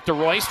it. Back to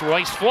Royst.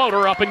 Royst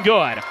floater up and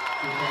good.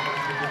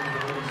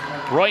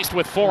 Royst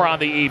with 4 on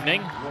the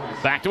evening.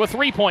 Back to a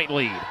 3-point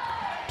lead.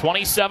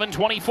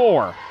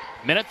 27-24.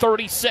 Minute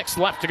 36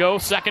 left to go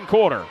second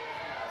quarter.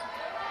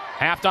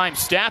 Halftime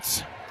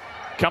stats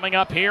coming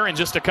up here in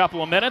just a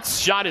couple of minutes.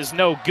 Shot is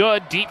no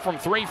good. Deep from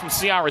 3 from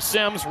Ciara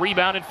Sims.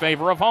 Rebound in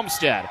favor of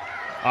Homestead.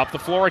 Up the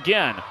floor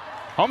again.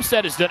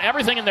 Homestead has done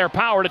everything in their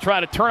power to try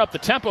to turn up the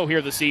tempo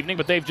here this evening,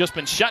 but they've just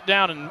been shut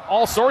down in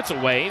all sorts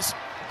of ways.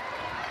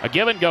 A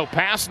give-and-go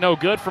pass, no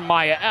good from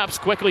Maya Epps.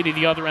 Quickly to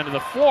the other end of the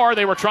floor.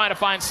 They were trying to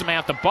find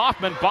Samantha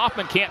Boffman.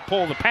 Boffman can't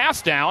pull the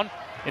pass down.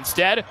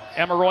 Instead,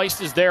 Emma Royce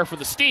is there for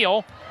the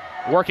steal.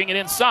 Working it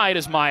inside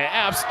is Maya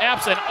Epps.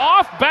 Epps, an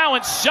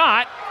off-balance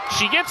shot.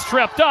 She gets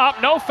tripped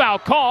up. No foul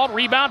called.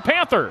 Rebound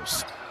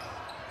Panthers.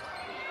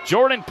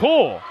 Jordan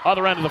Poole,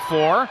 other end of the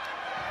floor,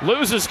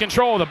 loses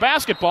control of the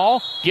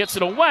basketball, gets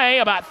it away.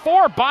 About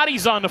 4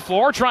 bodies on the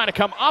floor trying to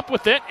come up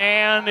with it,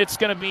 and it's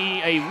going to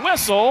be a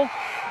whistle.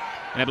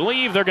 And I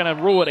believe they're going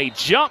to rule it a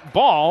jump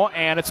ball,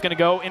 and it's going to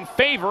go in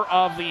favor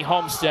of the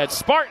Homestead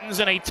Spartans,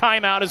 and a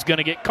timeout is going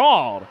to get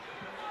called.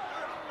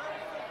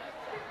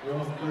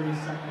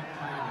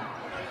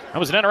 That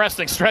was an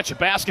interesting stretch of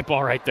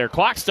basketball right there.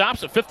 Clock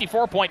stops at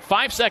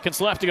 54.5 seconds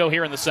left to go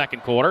here in the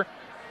second quarter.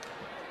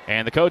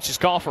 And the coaches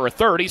call for a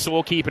 30, so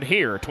we'll keep it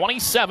here.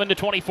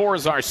 27-24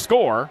 is our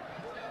score.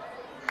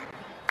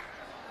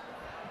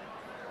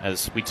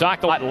 As we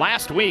talked a lot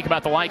last week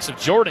about the likes of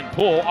Jordan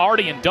Poole,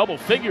 already in double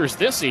figures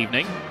this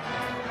evening,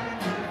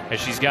 as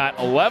she's got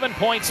 11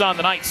 points on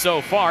the night so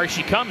far.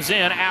 She comes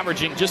in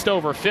averaging just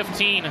over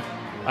 15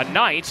 a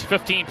night,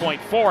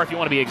 15.4 if you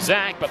want to be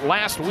exact. But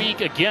last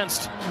week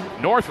against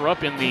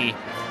Northrop in the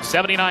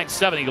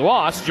 79-70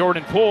 loss,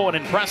 Jordan Poole, an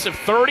impressive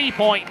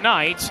 30-point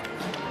night,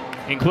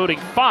 including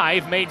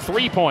 5 made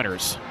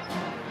three-pointers.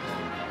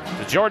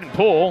 So Jordan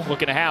Poole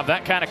looking to have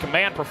that kind of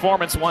command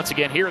performance once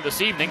again here this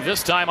evening,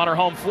 this time on her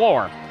home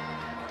floor.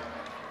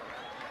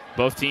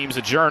 Both teams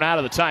adjourn out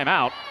of the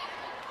timeout.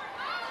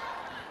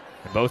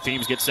 And both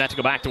teams get set to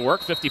go back to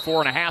work.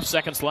 54.5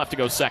 seconds left to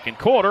go second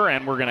quarter,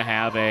 and we're going to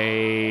have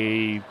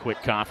a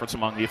quick conference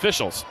among the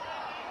officials.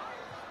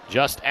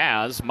 Just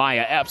as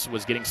Maya Epps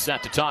was getting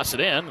set to toss it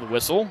in, the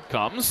whistle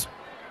comes.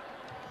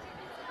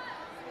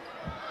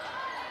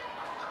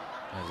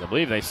 As I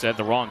believe they said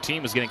the wrong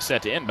team was getting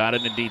set to inbound,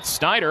 and indeed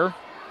Snyder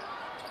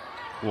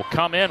will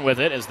come in with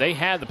it as they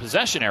had the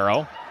possession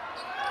arrow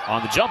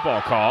on the jump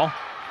ball call.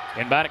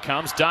 Inbound it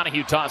comes.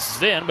 Donahue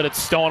tosses it in, but it's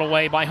stolen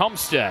away by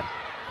Homestead.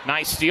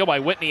 Nice steal by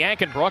Whitney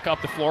Ankenbrook.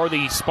 Up the floor,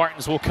 the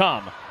Spartans will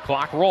come.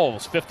 Clock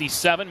rolls.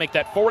 57, make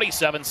that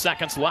 47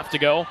 seconds left to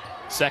go.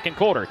 Second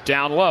quarter.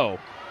 Down low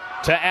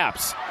to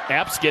Epps.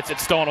 Epps gets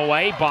it stolen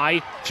away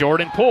by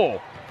Jordan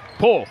Poole.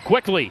 Poole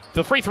quickly to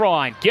the free throw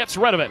line. Gets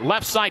rid of it.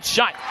 Left side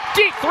shot.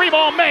 Deep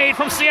 3-ball made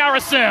from Ciara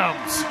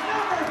Sims.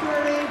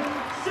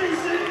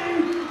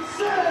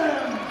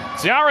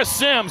 Ciara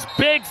Sims,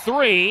 big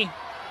 3.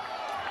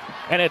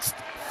 And it's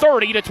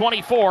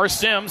 30-24.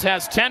 Sims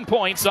has 10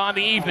 points on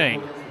the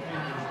evening.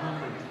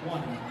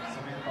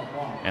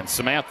 And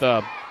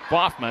Samantha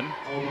Boffman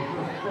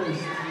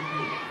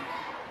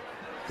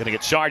going to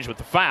get charged with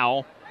the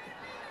foul.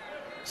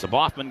 So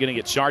Boffman going to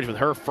get charged with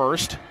her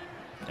first.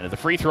 And at the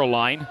free throw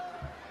line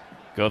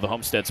go the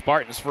Homestead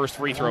Spartans. First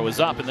free throw is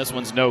up, and this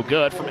one's no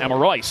good from Emma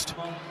Royst.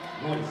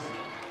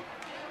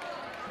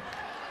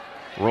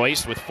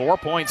 Royst with 4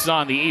 points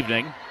on the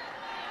evening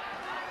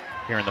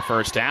here in the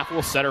first half.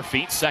 Will set her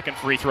feet. Second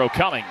free throw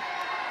coming.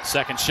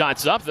 Second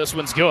shot's up. This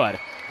one's good.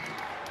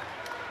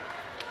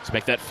 Let's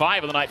make that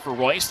 5 of the night for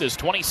Royst as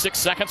 26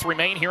 seconds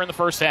remain here in the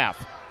first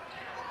half.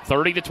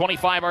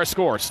 30-25 our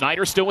score.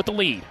 Snyder still with the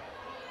lead.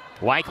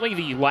 Likely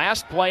the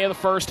last play of the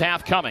first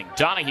half coming.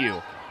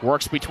 Donahue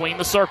Works between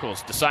the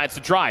circles, decides to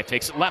drive,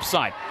 takes it left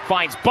side,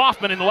 finds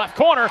Boffman in the left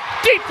corner.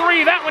 Deep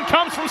three, that one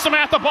comes from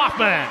Samantha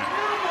Boffman.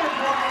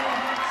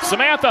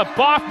 Samantha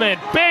Boffman,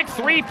 big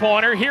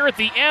three-pointer here at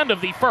the end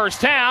of the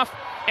first half.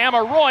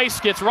 Emma Royce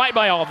gets right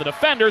by all the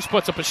defenders,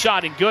 puts up a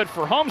shot and good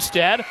for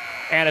Homestead.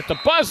 And at the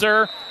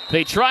buzzer,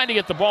 they tried to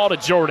get the ball to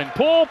Jordan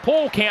Poole.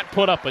 Poole can't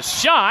put up a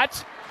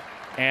shot,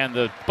 and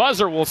the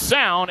buzzer will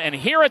sound. And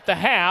here at the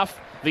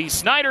half, the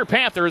Snyder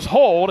Panthers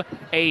hold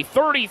a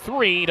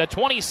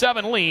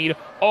 33-27 lead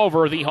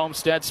over the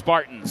Homestead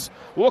Spartans.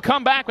 We'll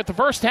come back with the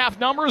first half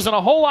numbers and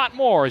a whole lot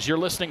more as you're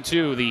listening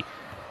to the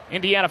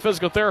Indiana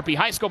Physical Therapy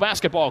High School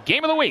Basketball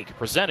Game of the Week,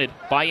 presented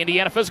by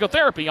Indiana Physical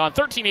Therapy on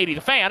 1380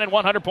 The Fan and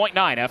 100.9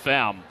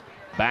 FM.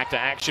 Back to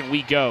action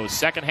we go.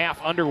 Second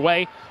half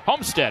underway.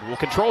 Homestead will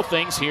control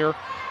things here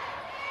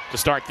to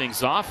start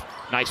things off.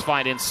 Nice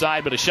find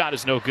inside, but a shot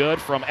is no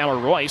good from Emma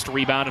Royce to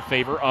rebound in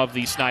favor of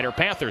the Snyder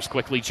Panthers.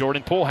 Quickly,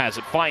 Jordan Poole has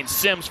it. Finds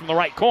Sims from the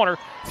right corner.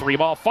 Three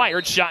ball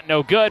fired. Shot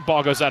no good.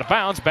 Ball goes out of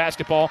bounds.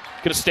 Basketball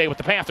going to stay with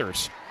the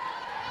Panthers.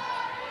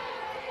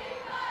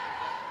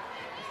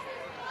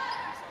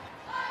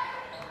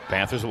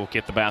 Panthers will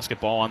get the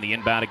basketball on the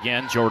inbound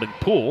again. Jordan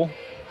Poole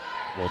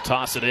will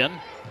toss it in.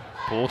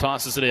 Poole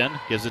tosses it in,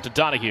 gives it to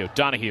Donahue.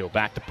 Donahue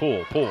back to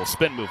Poole. Poole,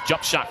 spin move,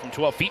 jump shot from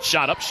 12 feet,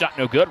 shot up, shot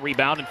no good.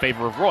 Rebound in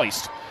favor of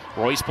Royce.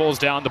 Royce pulls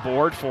down the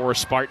board for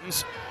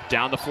Spartans.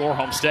 Down the floor,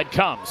 Homestead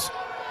comes.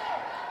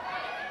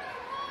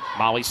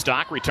 Molly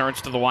Stock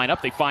returns to the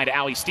lineup. They find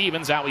Allie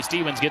Stevens. Allie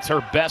Stevens gets her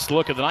best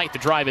look of the night to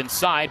drive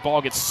inside.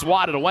 Ball gets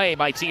swatted away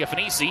by Tia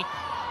Finisi,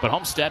 but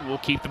Homestead will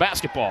keep the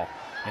basketball.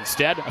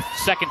 Instead, a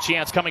second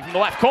chance coming from the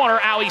left corner.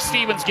 Allie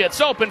Stevens gets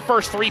open.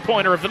 First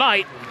three-pointer of the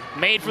night,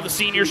 made for the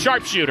senior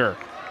sharpshooter.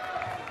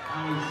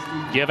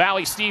 Give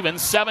Allie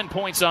Stevens 7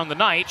 points on the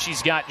night.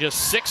 She's got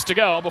just 6 to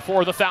go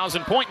before the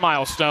 1,000-point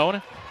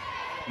milestone.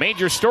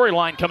 Major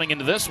storyline coming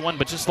into this one,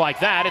 but just like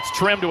that, it's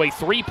trimmed to a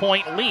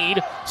 3-point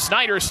lead.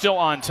 Snyder's still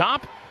on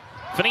top.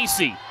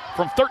 Finisi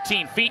from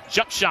 13 feet,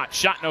 jump shot,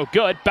 shot no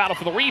good. Battle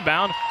for the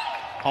rebound.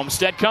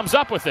 Homestead comes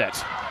up with it.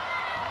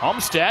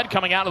 Homestead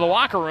coming out of the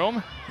locker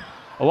room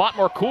a lot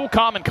more cool,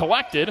 calm, and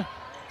collected.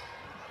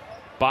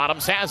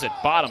 Bottoms has it.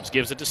 Bottoms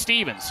gives it to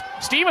Stevens.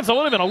 Stevens a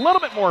little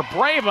bit more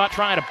brave about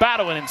trying to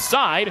battle it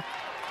inside.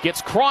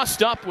 Gets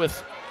crossed up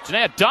with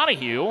Jeanette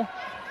Donahue.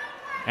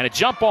 And a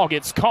jump ball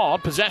gets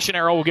called. Possession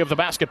arrow will give the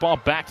basketball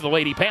back to the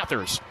Lady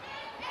Panthers.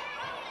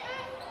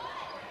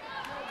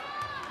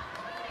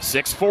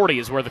 6:40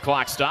 is where the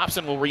clock stops,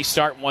 and we'll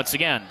restart once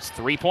again.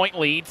 3-point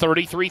lead,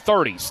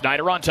 33-30.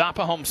 Snyder on top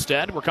of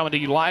Homestead. We're coming to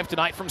you live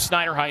tonight from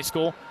Snyder High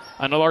School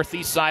on the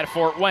northeast side of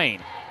Fort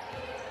Wayne.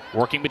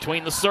 Working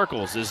between the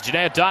circles is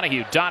Jeanette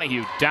Donahue.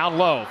 Donahue down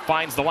low,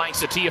 finds the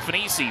likes of Tia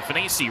Finisi.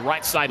 Finisi,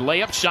 right side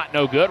layup, shot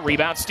no good.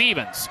 Rebound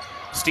Stevens.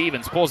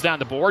 Stevens pulls down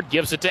the board,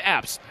 gives it to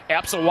Epps.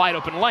 Epps, a wide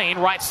open lane,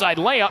 right side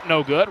layup,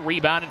 no good.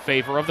 Rebound in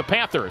favor of the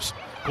Panthers.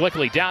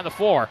 Quickly down the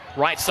floor,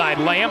 right side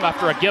layup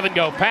after a give and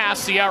go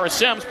pass. Ciara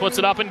Sims puts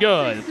it up and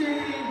good.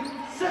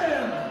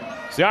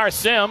 Ciara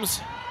Sims,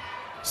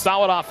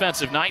 solid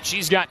offensive night.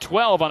 She's got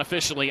 12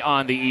 unofficially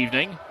on the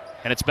evening.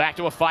 And it's back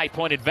to a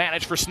 5-point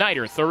advantage for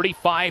Snyder,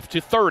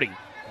 35-30.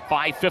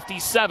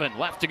 5:57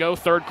 left to go,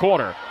 third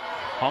quarter.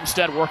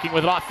 Homestead working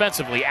with it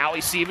offensively. Allie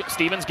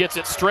Stevens gets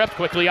it stripped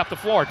quickly up the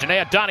floor.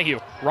 Jeanette Donahue,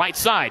 right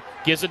side,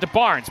 gives it to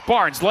Barnes.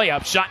 Barnes,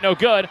 layup, shot no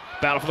good.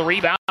 Battle for the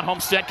rebound.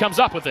 Homestead comes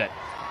up with it.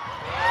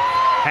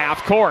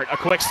 Half court, a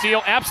quick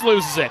steal. Epps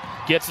loses it.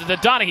 Gets it to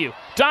Donahue.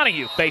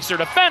 Donahue, face her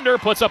defender,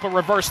 puts up a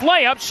reverse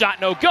layup. Shot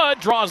no good.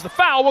 Draws the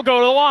foul. Will go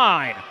to the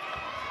line.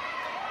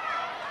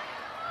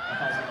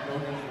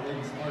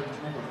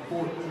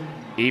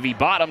 Evie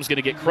Bottoms going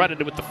to get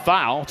credited with the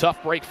foul.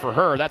 Tough break for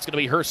her. That's going to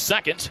be her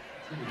second.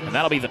 And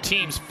that'll be the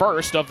team's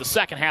first of the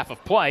second half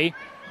of play.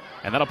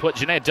 And that'll put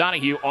Jeanette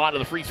Donahue onto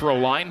the free throw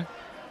line.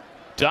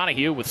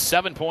 Donahue with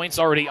 7 points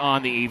already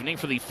on the evening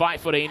for the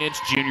 5'8"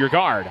 junior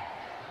guard.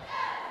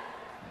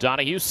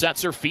 Donahue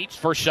sets her feet.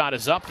 First shot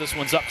is up. This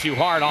one's up too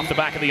hard. Off the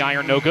back of the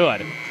iron, no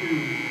good.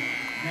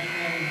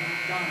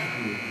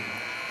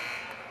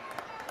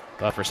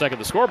 But for a second,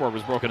 the scoreboard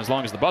was broken as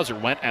long as the buzzer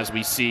went, as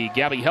we see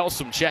Gabby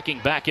Helsum checking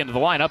back into the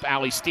lineup.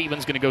 Allie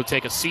Stevens going to go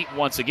take a seat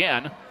once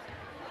again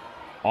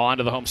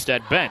onto the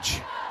Homestead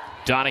bench.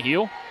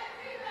 Donahue,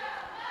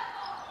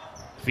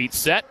 feet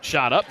set,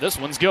 shot up. This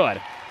one's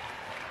good.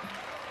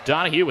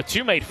 Donahue with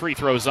 2 made free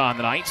throws on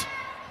the night.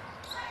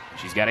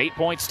 She's got 8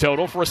 points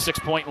total for a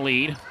 6-point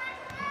lead,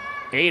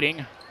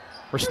 aiding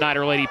for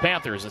Snyder Lady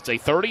Panthers. It's a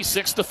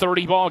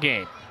 36-30 ball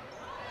game.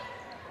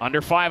 Under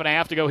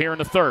 5.5 to go here in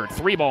the third.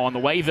 3 ball on the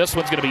way. This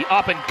one's going to be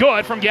up and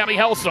good from Gabby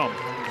Helsum.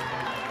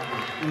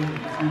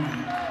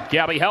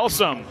 Gabby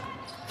Helsum,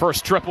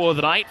 first triple of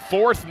the night.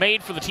 4th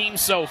made for the team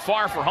so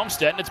far for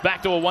Homestead, and it's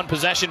back to a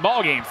 1-possession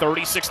ball game.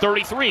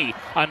 36-33.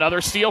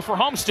 Another steal for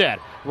Homestead.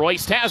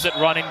 Royce has it,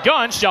 run and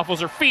gun,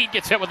 shuffles her feet,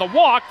 gets hit with a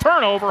walk,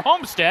 turnover,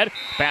 Homestead.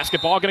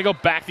 Basketball going to go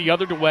back the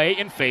other way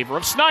in favor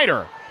of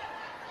Snyder.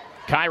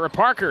 Kyra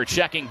Parker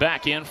checking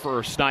back in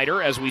for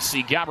Snyder as we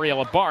see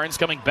Gabriella Barnes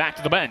coming back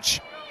to the bench.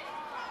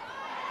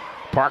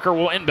 Parker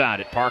will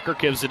inbound it. Parker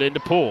gives it into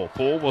Poole.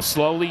 Poole will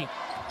slowly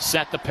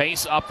set the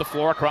pace up the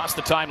floor. Across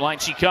the timeline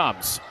she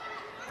comes.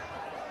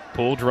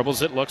 Poole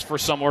dribbles it, looks for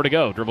somewhere to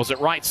go. Dribbles it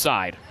right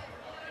side.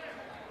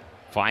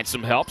 Finds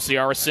some help.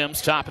 Ciara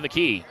Sims, top of the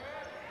key.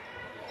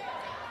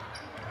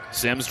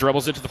 Sims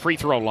dribbles it to the free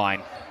throw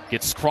line.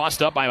 Gets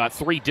crossed up by about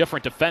 3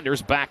 different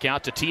defenders. Back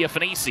out to Tia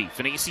Finisi.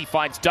 Finisi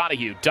finds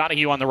Donahue.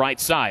 Donahue on the right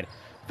side.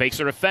 Fakes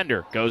her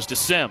defender. Goes to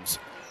Sims.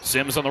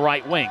 Sims on the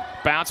right wing.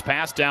 Bounce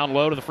pass down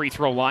low to the free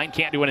throw line.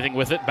 Can't do anything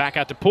with it. Back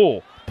out to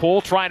Poole.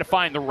 Poole trying to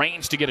find the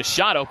range to get a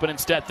shot open.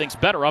 Instead thinks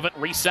better of it.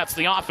 Resets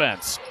the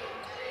offense.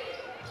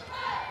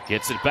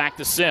 Gets it back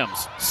to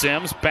Sims.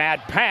 Sims, bad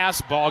pass.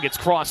 Ball gets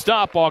crossed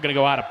up. Ball going to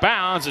go out of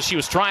bounds as she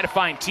was trying to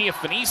find Tia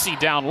Finisi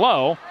down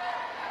low.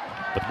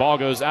 But the ball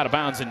goes out of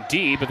bounds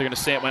indeed, but they're going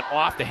to say it went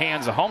off the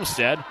hands of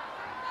Homestead.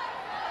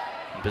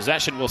 And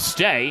possession will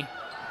stay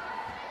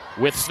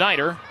with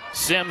Snyder.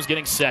 Sims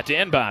getting set to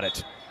inbound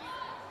it.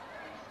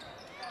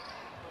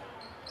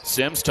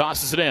 Sims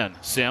tosses it in.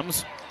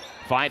 Sims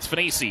finds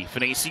Finisi.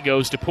 Finisi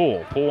goes to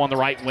Poole. Poole on the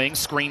right wing.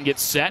 Screen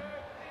gets set.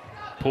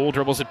 Poole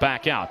dribbles it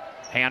back out.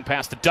 Hand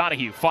pass to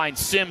Donahue. Finds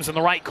Sims in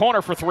the right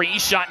corner for 3.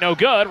 Shot no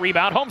good.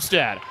 Rebound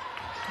Homestead.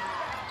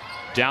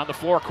 Down the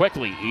floor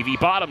quickly. Evie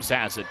Bottoms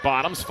has it.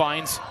 Bottoms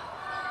finds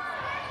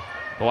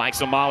the likes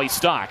of Molly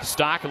Stock.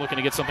 Stock looking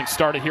to get something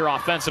started here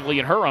offensively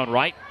in her own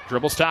right.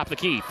 Dribbles top of the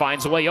key.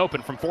 Finds a way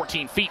open from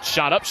 14 feet.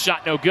 Shot up.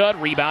 Shot no good.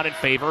 Rebound in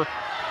favor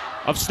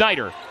of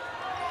Snyder.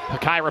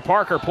 Kyra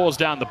Parker pulls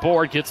down the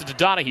board. Gets it to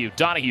Donahue.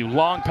 Donahue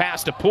long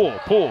pass to Poole.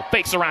 Poole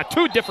fakes around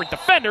 2 different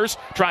defenders.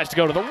 Tries to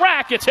go to the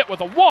rack. Gets hit with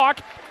a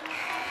walk.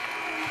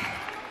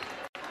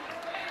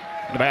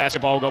 And the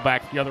basketball will go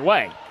back the other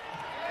way.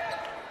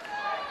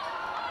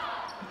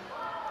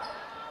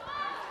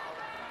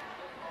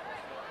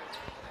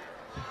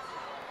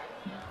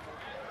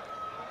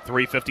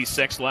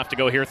 .356 left to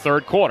go here,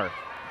 third quarter.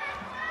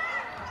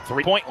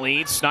 3-point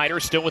lead. Snyder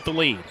still with the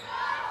lead.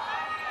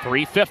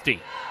 3:50.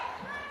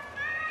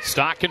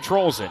 Stock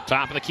controls it.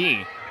 Top of the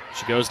key.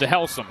 She goes to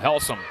Helsum.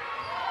 Helsum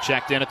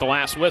checked in at the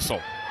last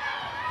whistle.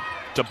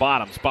 To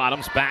Bottoms.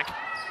 Bottoms back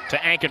to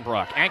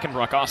Ankenbrook.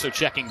 Ankenbrook also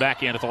checking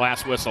back in at the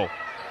last whistle.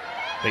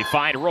 They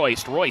find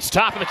Royce. Royce,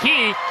 top of the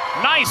key.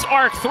 Nice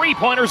arc.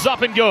 3-pointers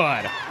up and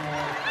good.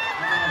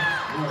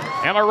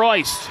 Emma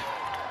Royce.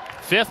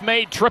 5th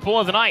made triple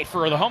of the night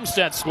for the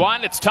Homestead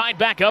squad. It's tied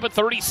back up at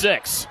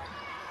 36.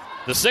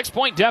 The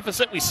 6-point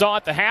deficit we saw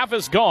at the half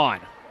is gone.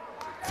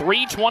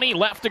 3:20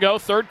 left to go,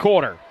 third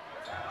quarter.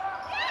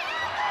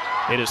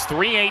 It is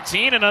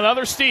 3:18 and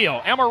another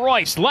steal. Emma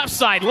Royce, left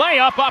side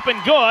layup, up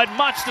and good.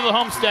 Much to the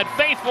Homestead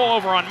faithful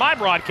over on my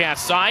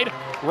broadcast side.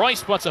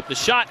 Royce puts up the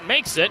shot and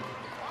makes it.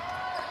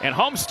 And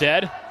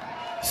Homestead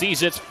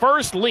sees its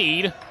first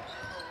lead,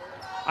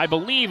 I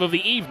believe, of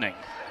the evening.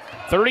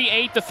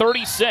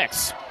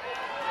 38-36.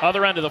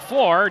 Other end of the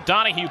floor,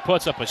 Donahue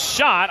puts up a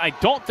shot. I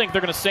don't think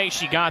they're going to say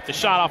she got the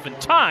shot off in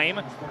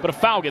time, but a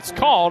foul gets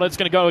called. It's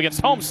going to go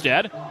against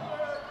Homestead.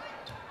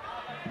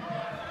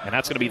 And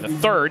that's going to be the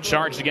 3rd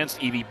charged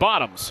against Evie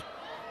Bottoms.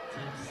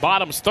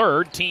 Bottoms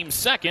 3rd, team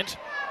 2nd.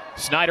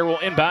 Snyder will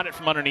inbound it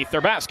from underneath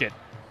their basket.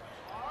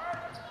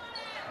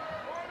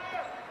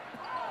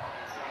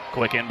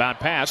 Quick inbound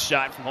pass,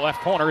 shot from the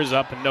left corner is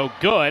up and no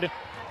good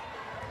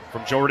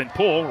from Jordan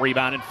Poole.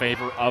 Rebound in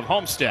favor of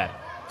Homestead.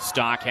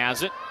 Stock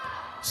has it.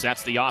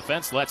 Sets the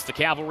offense, lets the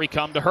cavalry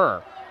come to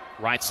her.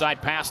 Right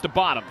side pass to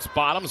Bottoms.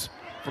 Bottoms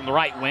from the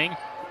right wing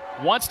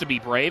wants to be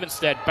brave.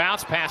 Instead,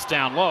 bounce pass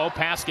down low.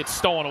 Pass gets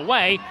stolen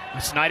away.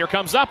 Snyder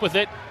comes up with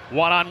it.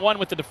 One-on-one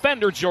with the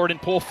defender. Jordan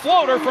Poole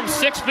floater from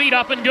 6 feet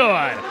up and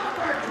good.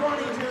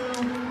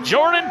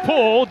 Jordan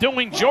Poole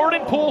doing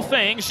Jordan Poole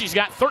things. She's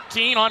got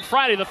 13 on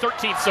Friday the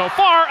 13th so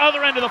far.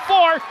 Other end of the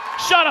floor.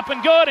 Shot up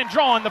and good, and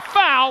drawing the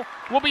foul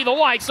will be the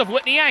likes of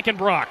Whitney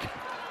Ankenbrook.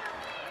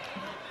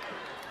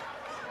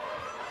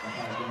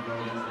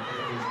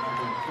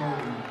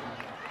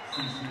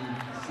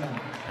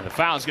 And the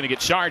foul is going to get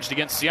charged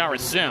against Ciara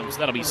Sims.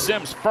 That'll be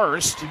Sims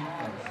first.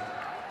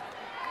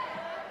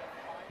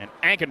 And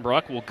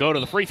Ankenbrook will go to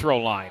the free throw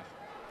line.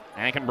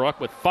 Ankenbrook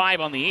with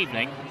 5 on the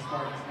evening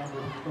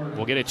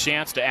will get a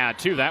chance to add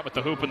to that with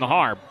the hoop and the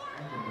harp.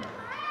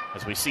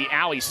 As we see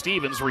Allie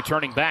Stevens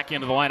returning back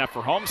into the lineup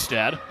for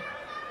Homestead.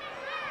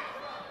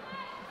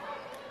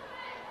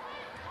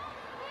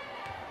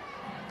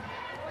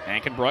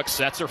 Ankenbrook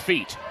sets her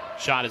feet.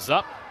 Shot is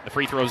up. The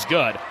free throw is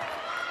good.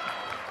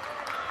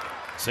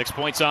 6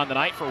 points on the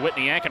night for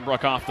Whitney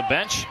Ankenbrook off the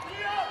bench.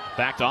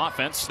 Back to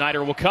offense.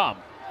 Snyder will come.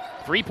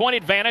 3-point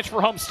advantage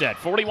for Homestead.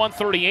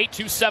 41-38,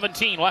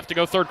 2:17 left to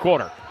go third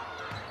quarter.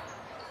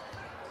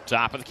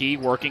 Top of the key,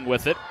 working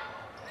with it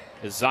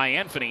is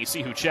Zion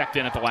Finisi, who checked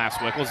in at the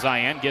last whistle.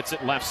 Zion gets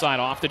it left side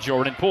off to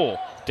Jordan Poole.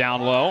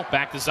 Down low,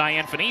 back to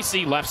Zion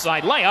Finisi. Left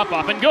side layup,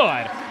 up and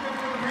good.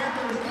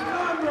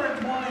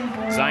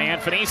 Zion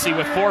Finisi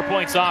with 4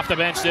 points off the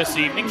bench this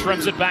evening.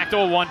 Trims it back to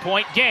a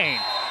 1-point game.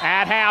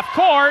 At half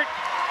court,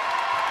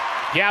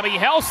 Gabby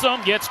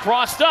Helsum gets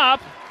crossed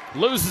up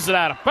loses it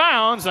out of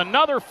bounds.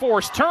 Another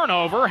forced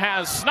turnover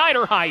has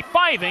Snyder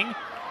high-fiving,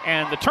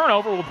 and the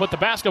turnover will put the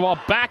basketball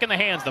back in the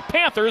hands of the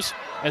Panthers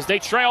as they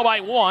trail by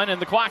 1,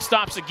 and the clock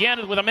stops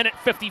again with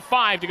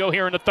 1:55 to go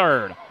here in the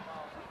third.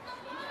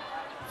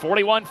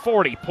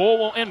 41-40. Poole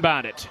will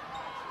inbound it.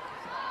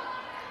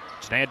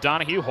 Janaea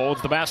Donahue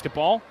holds the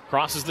basketball,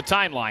 crosses the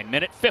timeline.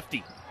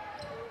 1:50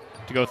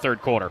 to go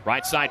third quarter.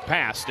 Right side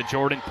pass to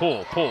Jordan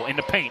Poole. Poole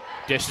into paint.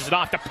 Dishes it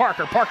off to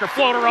Parker. Parker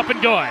floater up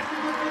and good.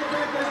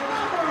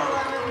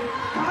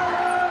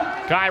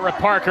 Kyra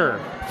Parker,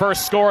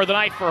 first score of the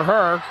night for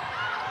her.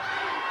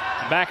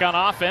 Back on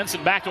offense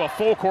and back to a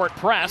full court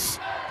press.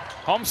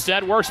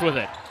 Homestead works with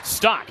it.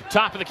 Stock,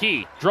 top of the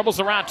key.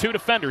 Dribbles around 2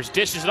 defenders.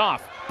 Dishes it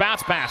off.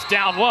 Bounce pass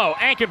down low.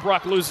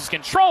 Ankenbrook loses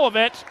control of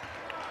it.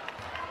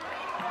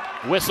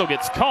 Whistle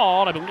gets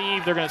called. I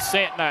believe they're going to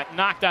say it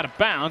knocked out of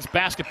bounds.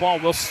 Basketball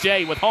will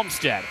stay with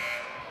Homestead.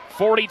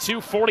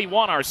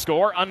 42-41 our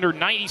score. Under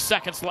 90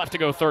 seconds left to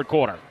go third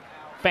quarter.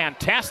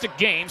 Fantastic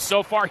game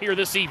so far here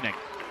this evening.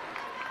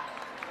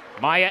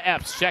 Maya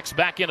Epps checks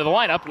back into the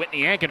lineup.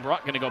 Whitney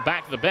Ankenbrook going to go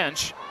back to the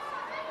bench.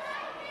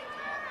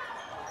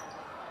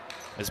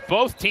 As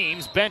both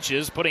teams'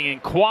 benches putting in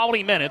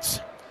quality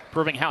minutes,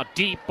 proving how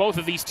deep both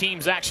of these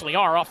teams actually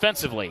are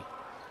offensively.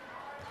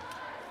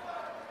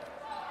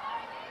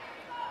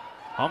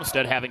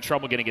 Homestead having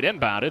trouble getting it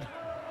inbounded.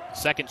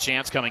 Second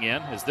chance coming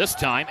in as this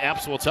time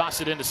Epps will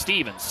toss it into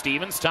Stevens.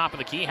 Stevens, top of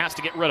the key, has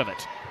to get rid of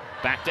it.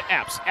 Back to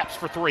Epps. Epps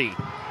for 3.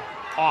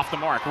 Off the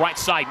mark. Right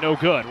side, no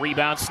good.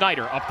 Rebound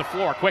Snyder. Up the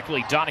floor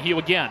quickly. Donahue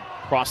again.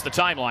 Across the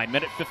timeline.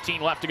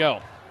 1:15 left to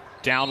go.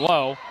 Down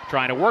low.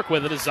 Trying to work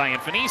with it is Zion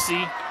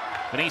Fanisi.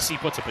 Fanisi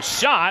puts up a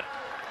shot.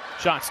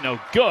 Shot's no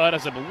good,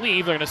 as I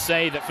believe they're going to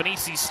say that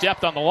Fanisi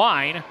stepped on the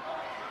line.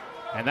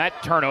 And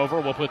that turnover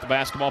will put the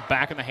basketball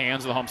back in the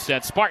hands of the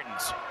Homestead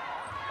Spartans.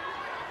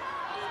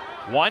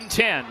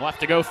 1:10 left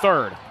to go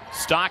third.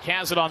 Stock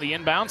has it on the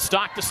inbound.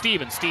 Stock to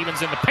Stevens.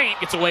 Stevens in the paint.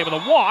 Gets away with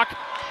a walk.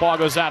 Ball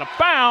goes out of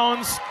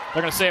bounds.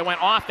 They're going to say it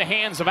went off the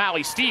hands of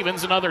Allie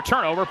Stevens. Another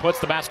turnover puts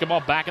the basketball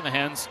back in the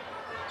hands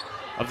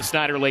of the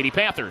Snyder Lady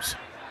Panthers.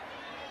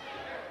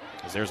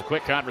 As there's a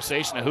quick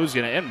conversation of who's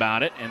going to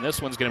inbound it, and this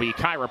one's going to be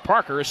Kyra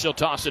Parker as she'll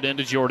toss it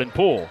into Jordan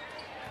Poole.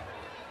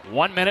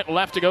 1 minute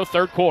left to go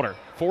third quarter.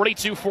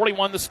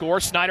 42-41 the score.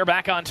 Snyder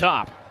back on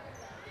top.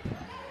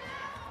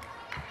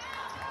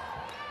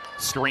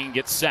 Screen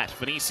gets set.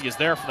 Fanisi is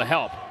there for the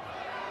help.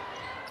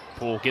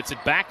 Poole gets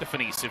it back to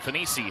Fanisi.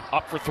 Fanisi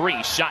up for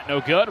 3. Shot no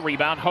good.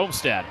 Rebound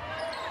Homestead.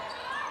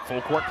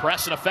 Full court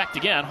press in effect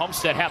again.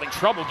 Homestead having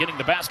trouble getting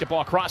the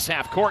basketball across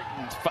half court.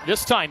 And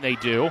this time they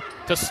do.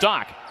 To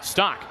Stock.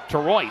 Stock to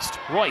Royst.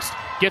 Royst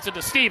gets it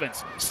to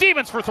Stevens.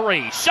 Stevens for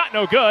 3. Shot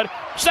no good.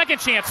 Second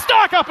chance.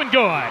 Stock up and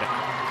good.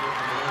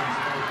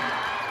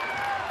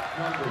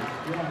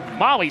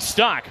 Molly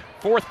Stock,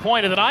 4th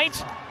point of the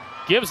night,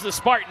 gives the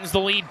Spartans the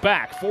lead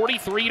back.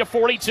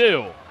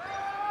 43-42.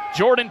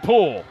 Jordan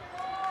Poole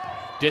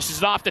dishes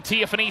it off to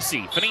Tia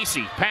Fanisi.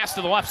 Fanisi, pass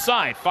to the left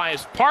side,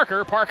 finds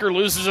Parker. Parker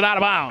loses it out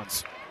of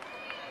bounds.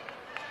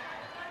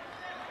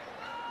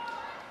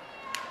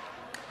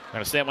 I'm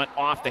going to say it went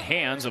off the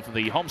hands of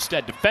the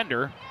Homestead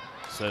defender,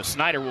 so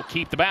Snyder will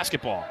keep the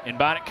basketball.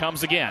 Inbound it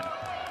comes again.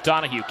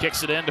 Donahue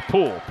kicks it into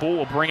Poole. Poole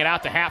will bring it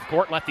out to half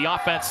court, let the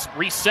offense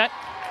reset.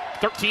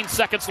 13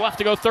 seconds left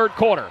to go third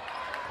quarter.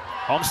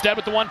 Homestead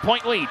with the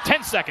 1-point lead.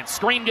 10 seconds.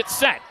 Screen gets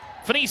set.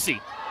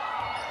 Fanisi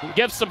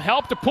gives some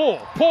help to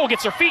Poole. Poole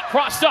gets her feet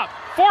crossed up.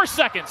 4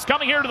 seconds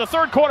coming here to the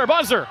third quarter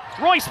buzzer.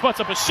 Royce puts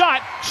up a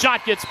shot.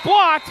 Shot gets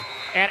blocked.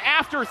 And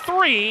after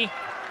 3,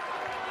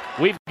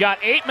 we've got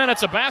 8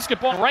 minutes of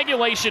basketball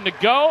regulation to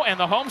go. And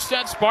the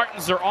Homestead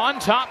Spartans are on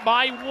top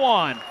by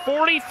 1.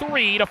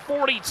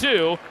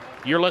 43-42.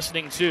 You're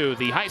listening to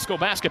the high school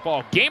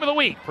basketball game of the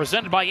week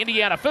presented by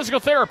Indiana Physical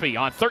Therapy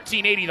on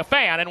 1380 The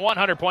Fan and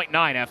 100.9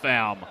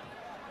 FM.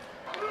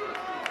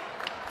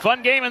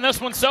 Fun game in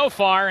this one so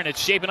far, and it's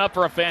shaping up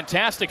for a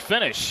fantastic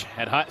finish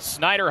at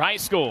Snyder High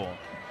School.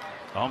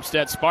 The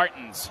Homestead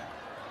Spartans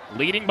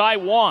leading by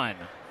 1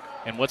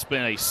 in what's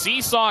been a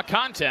seesaw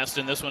contest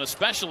in this one,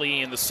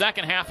 especially in the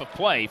second half of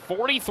play.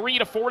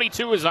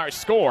 43-42 is our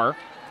score.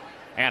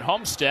 And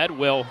Homestead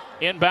will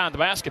inbound the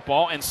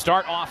basketball and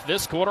start off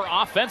this quarter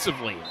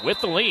offensively with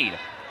the lead.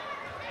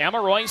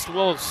 Emma Royce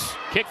will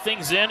kick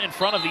things in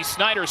front of the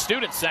Snyder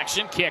student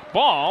section. Kick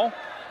ball,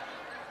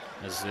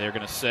 as they're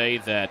going to say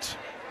that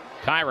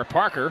Kyra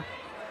Parker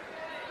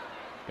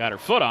got her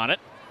foot on it.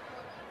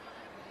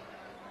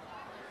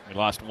 We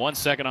lost 1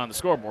 second on the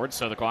scoreboard,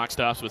 so the clock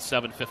stops with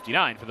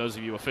 7:59 for those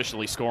of you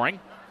officially scoring.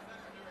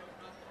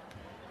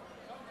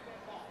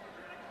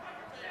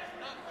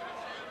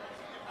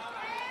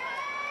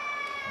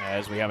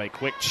 As we have a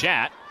quick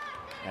chat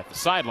at the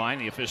sideline,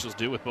 the officials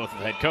do with both of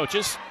the head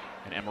coaches.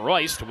 And Emma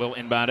Royce will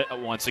inbound it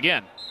once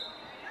again.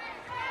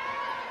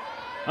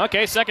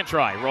 Okay, second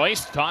try.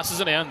 Royce tosses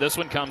it in. This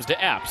one comes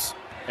to Epps.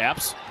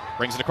 Epps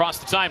brings it across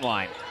the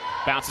timeline.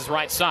 Bounces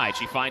right side.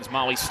 She finds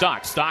Molly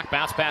Stock. Stock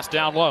bounce pass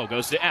down low.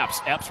 Goes to Epps.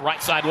 Epps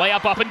right side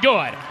layup up and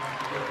good.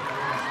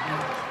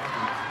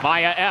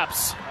 Maya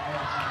Epps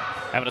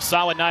Having a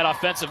solid night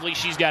offensively.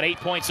 She's got 8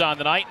 points on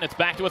the night, and it's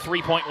back to a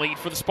 3-point lead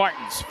for the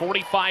Spartans,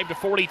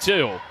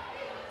 45-42.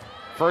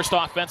 First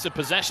offensive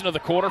possession of the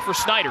quarter for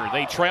Snyder.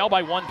 They trail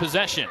by 1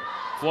 possession.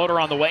 Floater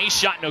on the way,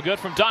 shot no good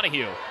from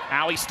Donahue.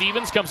 Allie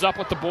Stevens comes up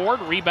with the board,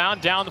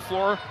 rebound down the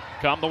floor.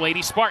 Come the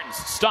Lady Spartans.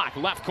 Stock,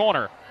 left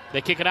corner.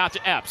 They kick it out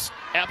to Epps.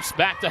 Epps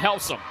back to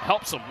Helsum.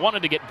 Helsum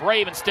wanted to get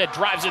brave, instead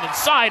drives it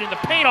inside in the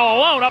paint all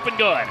alone, up and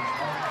good.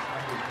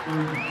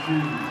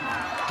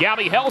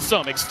 Gabby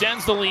Helsum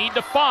extends the lead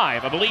to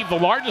 5. I believe the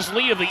largest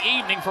lead of the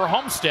evening for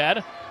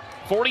Homestead,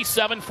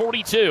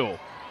 47-42.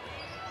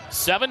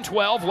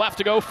 7:12 left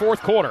to go,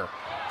 fourth quarter.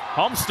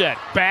 Homestead,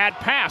 bad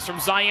pass from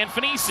Zion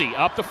Finisi.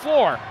 Up the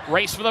floor,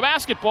 race for the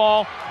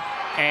basketball,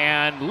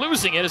 and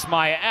losing it is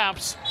Maya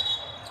Epps.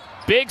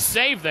 Big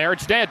save there.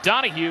 Janaea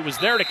Donahue was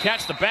there to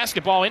catch the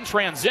basketball in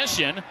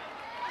transition.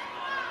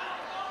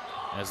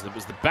 As it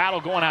was the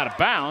battle going out of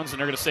bounds, and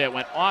they're going to say it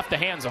went off the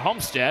hands of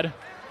Homestead.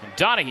 And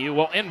Donahue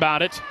will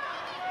inbound it.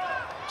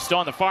 Still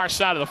on the far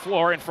side of the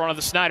floor in front of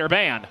the Snyder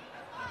band.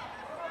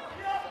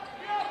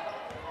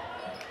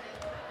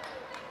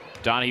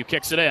 Donahue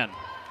kicks it in.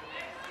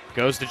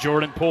 Goes to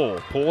Jordan Poole.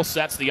 Poole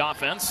sets the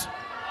offense.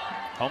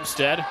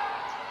 Homestead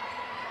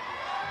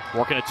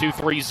working a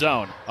 2-3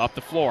 zone. Up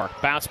the floor.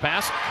 Bounce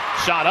pass.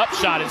 Shot up.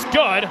 Shot is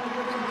good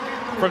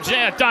from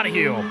Janaea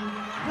Donahue.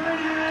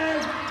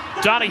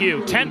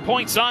 Donahue, 10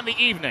 points on the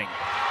evening.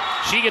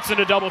 She gets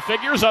into double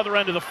figures. Other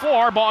end of the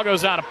floor. Ball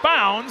goes out of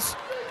bounds.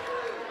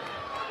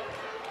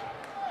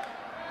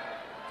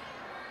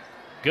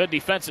 Good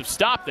defensive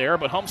stop there,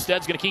 but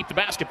Homestead's going to keep the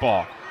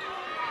basketball.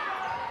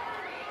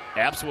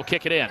 Epps will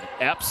kick it in.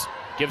 Epps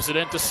gives it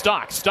in to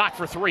Stock. Stock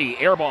for 3.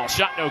 Air ball.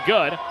 Shot no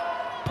good.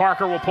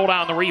 Parker will pull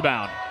down the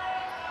rebound.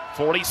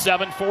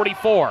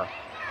 47-44.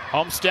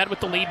 Homestead with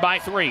the lead by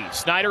 3.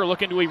 Snyder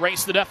looking to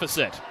erase the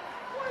deficit.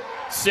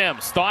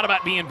 Sims thought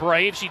about being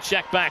brave. She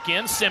checked back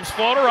in. Sims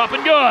floater up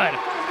and good.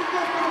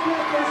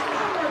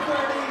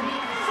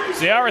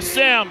 Ciara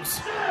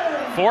Sims,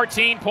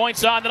 14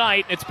 points on the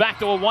night. It's back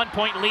to a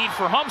 1-point lead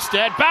for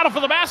Homestead. Battle for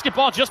the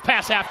basketball just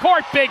past half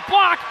court. Big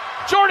block.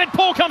 Jordan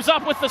Poole comes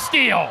up with the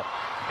steal.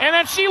 And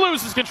then she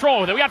loses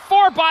control with it. We got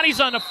 4 bodies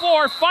on the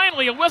floor.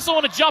 Finally, a whistle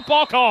and a jump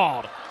ball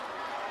called.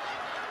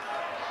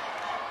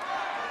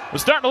 It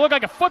was starting to look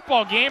like a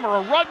football game or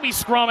a rugby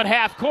scrum at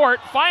half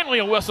court. Finally,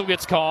 a whistle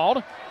gets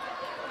called.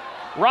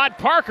 Rod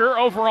Parker,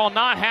 overall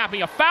not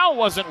happy. A foul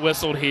wasn't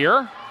whistled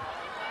here.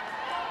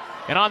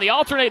 And on the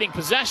alternating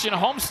possession,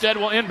 Homestead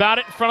will inbound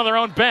it in front of their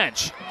own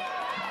bench.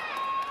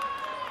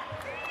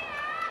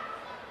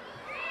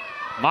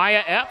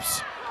 Maya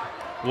Epps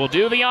will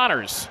do the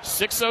honors.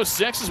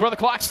 6:06 is where the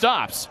clock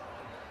stops.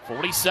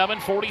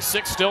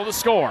 47-46 still the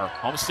score.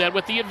 Homestead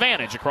with the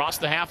advantage across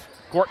the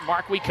half-court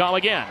mark we come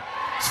again.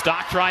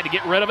 Stock tried to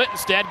get rid of it,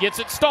 instead gets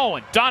it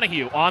stolen.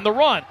 Donahue on the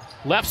run.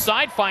 Left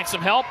side finds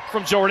some help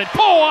from Jordan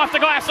Poole, off the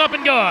glass, up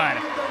and good.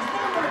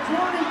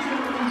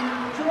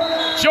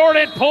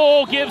 Jordan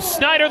Poole gives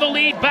Snyder the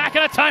lead, back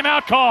in a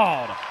timeout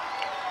called.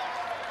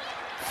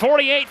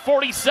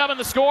 48-47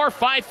 the score,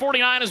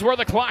 5:49 is where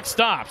the clock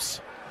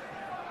stops.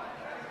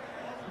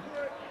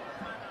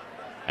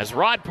 As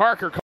Rod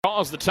Parker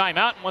calls the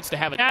timeout and wants to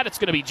have it, it's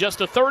going to be just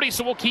a 30,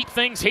 so we'll keep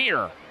things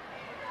here.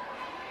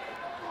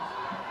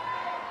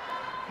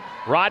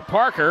 Rod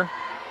Parker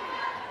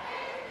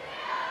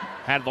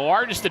had the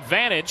largest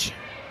advantage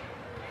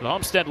for the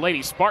Homestead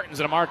Lady Spartans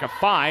at a mark of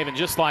 5, and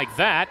just like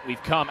that,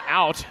 we've come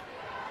out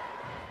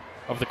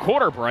of the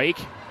quarter break,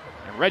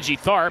 and Reggie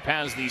Tharp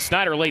has the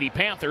Snyder Lady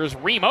Panthers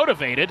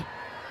remotivated,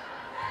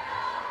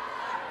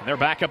 and they're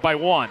back up by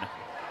 1.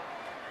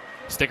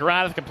 Stick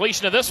around at the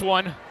completion of this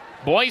one.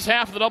 Boys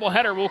half of the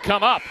doubleheader will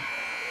come up.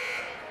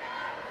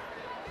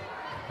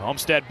 The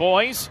Homestead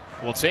boys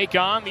will take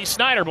on the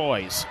Snyder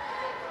boys.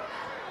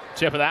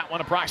 Tip of that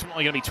one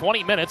approximately going to be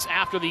 20 minutes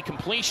after the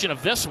completion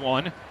of this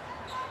one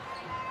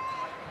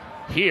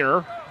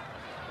here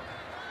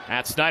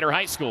at Snyder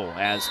High School,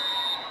 as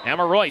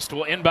Emma Royst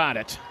will inbound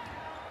it.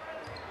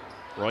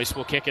 Royst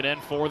will kick it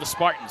in for the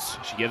Spartans.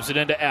 She gives it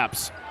into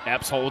Epps.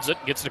 Epps holds it,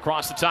 gets it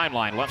across the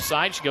timeline. Left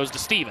side, she goes to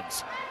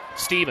Stevens.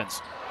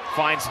 Stevens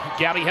finds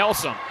Gabby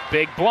Helsum.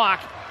 Big block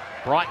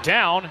brought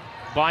down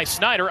by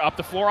Snyder up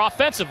the floor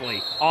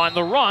offensively. On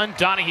the run,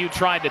 Donahue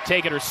tried to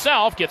take it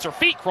herself, gets her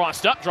feet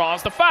crossed up,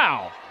 draws the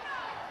foul.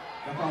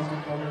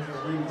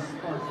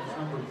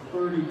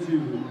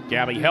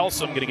 Gabby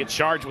Helsum going to get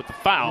charged with the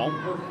foul.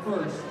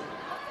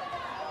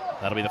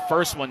 That'll be the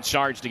first one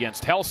charged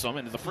against Helsum.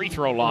 Into the free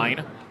throw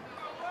line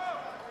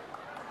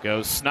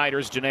goes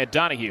Snyder's Janaea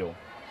Donahue.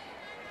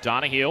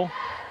 Donahue,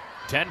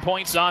 10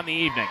 points on the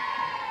evening.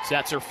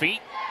 Sets her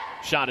feet.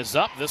 Shot is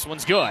up. This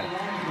one's good.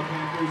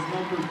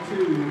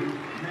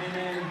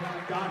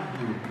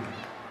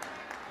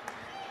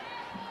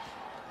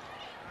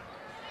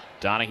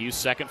 Donahue's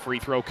second free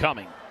throw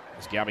coming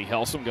as Gabby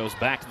Helsum goes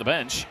back to the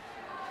bench.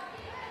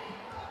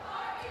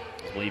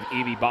 I believe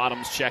Evie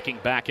Bottoms checking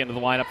back into the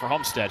lineup for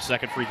Homestead.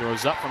 Second free throw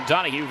is up from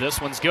Donahue.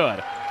 This one's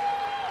good.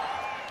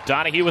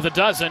 Donahue with a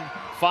dozen.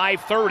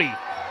 5:30.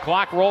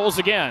 Clock rolls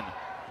again.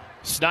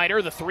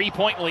 Snyder, the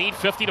 3-point lead,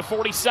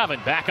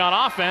 50-47. Back on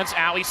offense,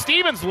 Allie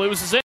Stevens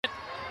loses it.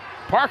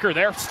 Parker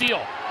there,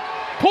 steal.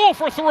 Poole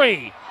for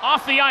three.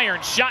 Off the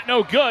iron, shot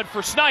no good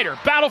for Snyder.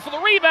 Battle for the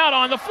rebound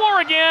on the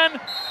floor again.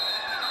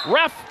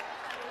 Ref,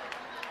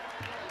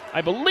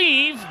 I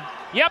believe,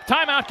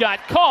 timeout got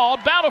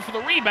called. Battle for the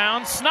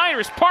rebound.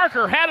 Snyder's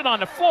Parker had it on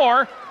the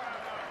floor.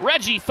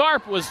 Reggie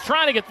Tharp was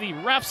trying to get the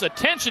ref's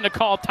attention to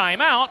call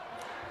timeout.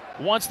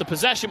 Once the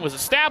possession was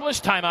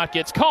established, timeout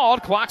gets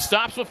called. Clock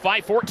stops with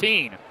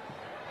 5:14.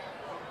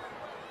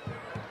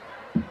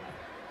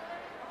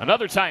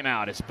 Another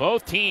timeout as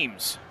both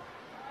teams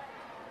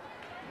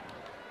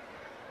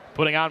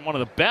putting on one of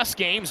the best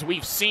games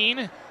we've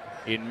seen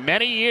in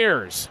many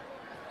years.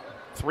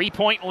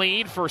 3-point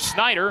lead for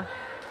Snyder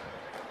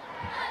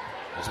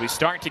as we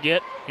start to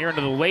get here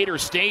into the later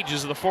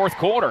stages of the fourth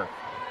quarter.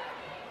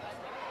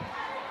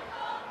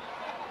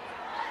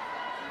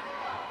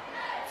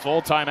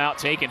 Full timeout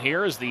taken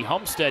here as the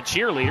Homestead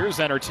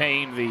cheerleaders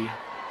entertain the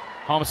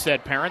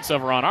Homestead parents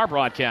over on our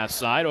broadcast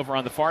side. Over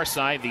on the far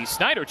side, the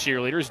Snyder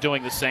cheerleaders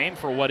doing the same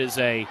for what is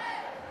a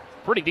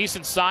pretty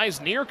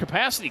decent-sized,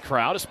 near-capacity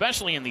crowd,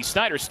 especially in the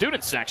Snyder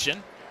student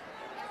section.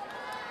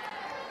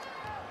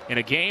 In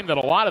a game that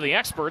a lot of the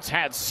experts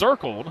had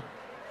circled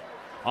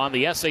on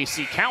the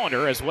SAC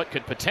calendar as what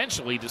could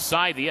potentially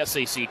decide the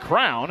SAC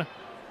crown.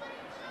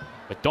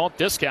 But don't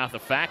discount the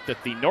fact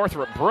that the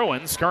Northrop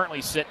Bruins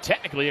currently sit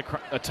technically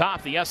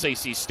atop the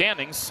SAC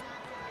standings.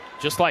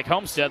 Just like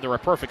Homestead, they're a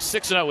perfect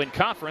 6-0 in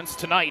conference.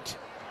 Tonight,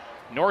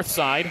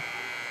 Northside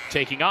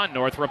taking on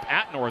Northrop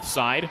at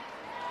Northside.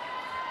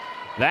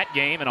 That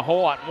game and a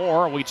whole lot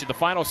more we'll get you the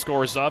final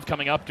scores of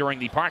coming up during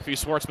the Parkview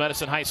Sports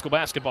Medicine High School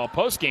Basketball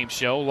postgame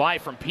show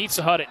live from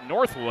Pizza Hut at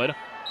Northwood.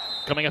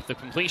 Coming up the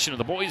completion of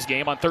the boys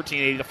game on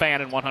 1380 The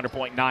Fan and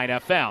 100.9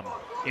 FM.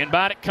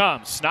 Inbound it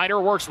comes.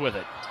 Snyder works with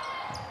it.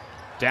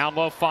 Down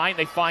low fine.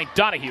 They find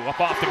Donahue up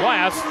off the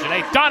glass.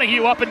 Janae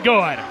Donahue up and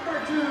good.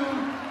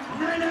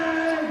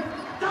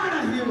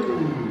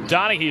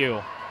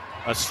 Donahue,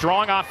 a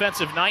strong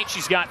offensive night.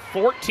 She's got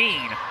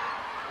 14.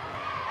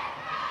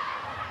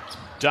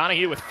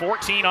 Donahue with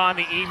 14 on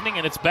the evening,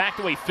 and it's back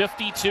to a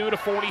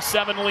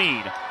 52-47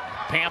 lead.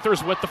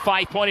 Panthers with the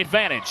 5-point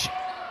advantage.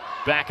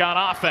 Back on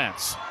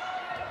offense.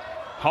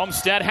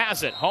 Homestead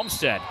has it.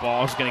 Homestead.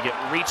 Ball's going to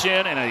get reach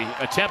in and an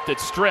attempted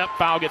strip.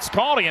 Foul gets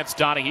called against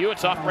Donahue. A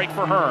tough break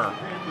for her.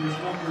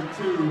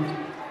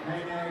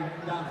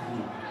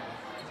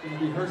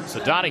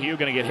 So Donahue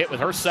going to get hit with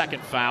her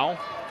second foul.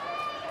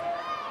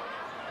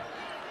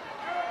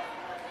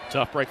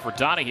 Tough break for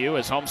Donahue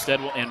as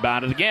Homestead will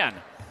inbound it again.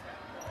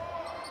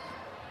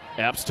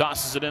 Epps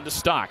tosses it into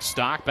Stock.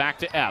 Stock back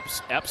to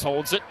Epps. Epps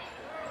holds it.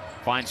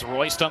 Finds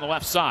Royst on the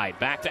left side.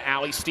 Back to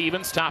Allie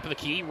Stevens, top of the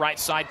key. Right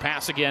side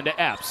pass again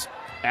to Epps.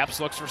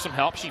 Epps looks for some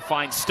help. She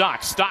finds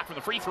Stock. Stock from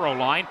the free throw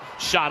line.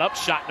 Shot up,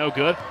 shot no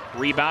good.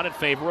 Rebound in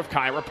favor of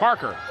Kyra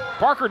Parker.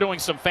 Parker doing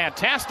some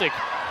fantastic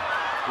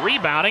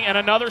rebounding and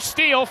another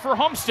steal for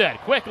Homestead.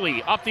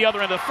 Quickly up the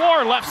other end of the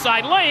floor. Left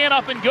side lay-in,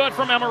 up and good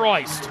from Emma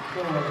Royst.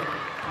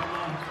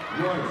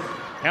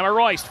 Emma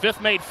Royst,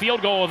 fifth made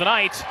field goal of the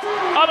night.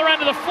 Other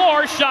end of the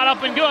floor, shot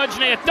up and good.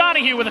 Janaea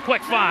Donahue with a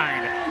quick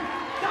find.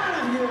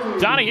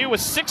 Donahue with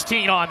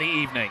 16 on the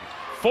evening.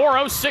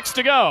 4:06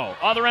 to go.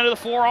 Other end of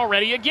the floor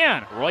already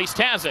again. Royst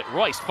has it.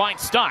 Royst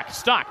finds Stock.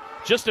 Stock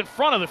just in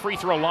front of the free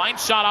throw line.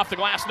 Shot off the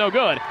glass, no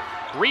good.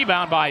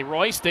 Rebound by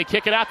Royst. They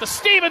kick it out to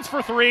Stevens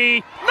for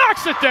three.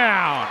 Knocks it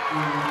down.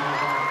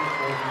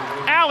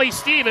 Allie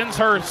Stevens,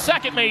 her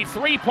second made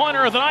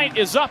three-pointer of the night,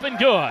 is up and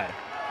good.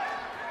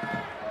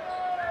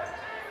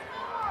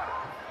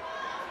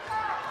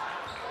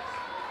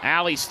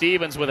 Allie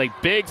Stevens with a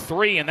big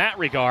three in that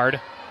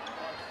regard.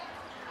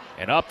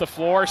 And up the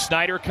floor,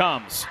 Snyder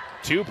comes.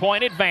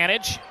 2-point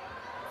advantage,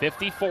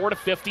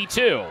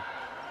 54-52.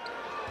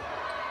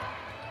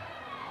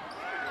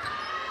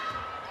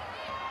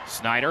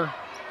 Snyder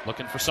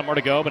looking for somewhere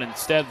to go, but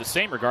instead, the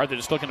same regard, they're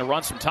just looking to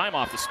run some time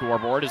off the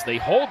scoreboard as they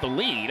hold the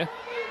lead.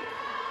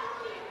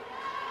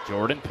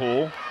 Jordan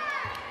Poole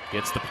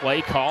gets the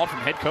play called from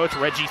head coach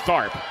Reggie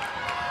Tharp.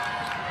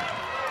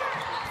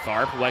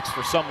 Tharp looks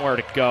for somewhere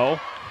to go.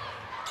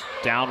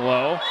 Down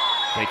low.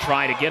 They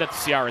try to get it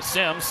to Ciara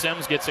Sims.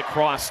 Sims gets it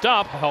crossed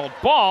up, held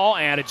ball,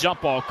 and a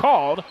jump ball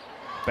called.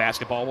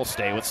 Basketball will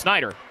stay with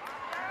Snyder.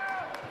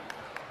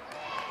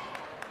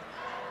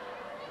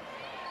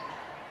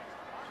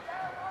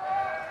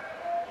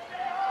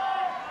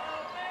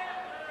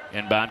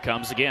 Inbound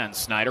comes again.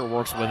 Snyder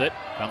works with it.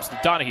 Comes to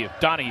Donahue.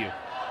 Donahue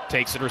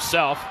takes it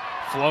herself.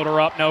 Floater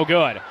up, no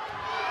good.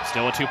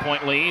 Still a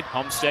 2-point lead.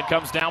 Homestead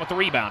comes down with the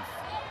rebound.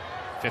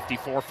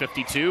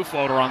 54-52.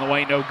 Floater on the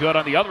way, no good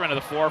on the other end of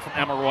the floor from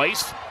Emma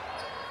Royst.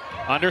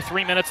 Under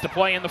 3 minutes to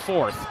play in the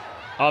fourth.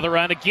 Other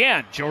end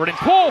again. Jordan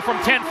Poole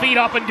from 10 feet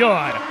up and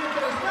good.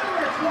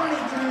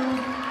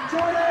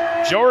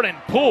 Jordan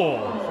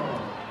Poole.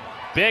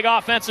 Big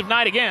offensive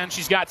night again.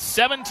 She's got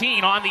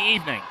 17 on the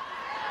evening.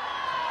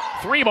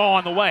 3 ball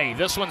on the way.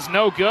 This one's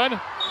no good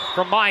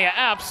from Maya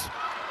Epps.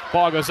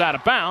 Ball goes out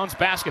of bounds.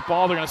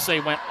 Basketball, they're going to say,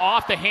 went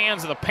off the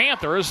hands of the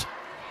Panthers.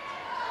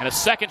 And a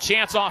second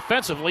chance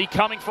offensively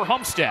coming for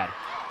Homestead.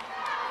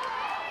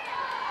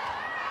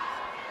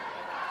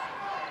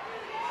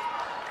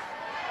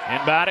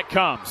 Inbound it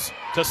comes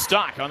to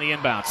Stock on the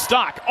inbound.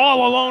 Stock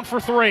all alone for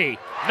three.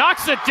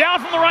 Knocks it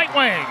down from the right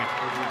wing.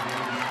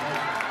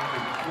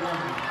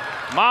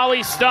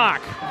 Molly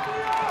Stock.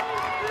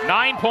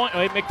 9 points.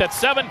 They make that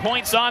 7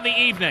 points on the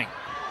evening.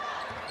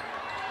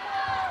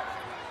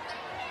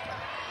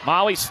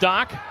 Molly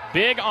Stock,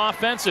 big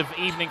offensive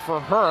evening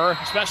for her,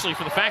 especially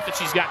for the fact that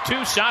she's got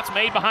 2 shots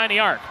made behind the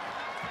arc.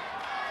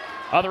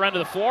 Other end of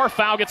the floor,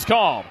 foul gets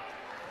called.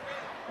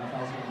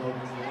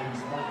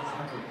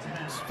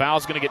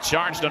 Foul's going to get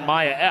charged on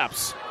Maya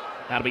Epps.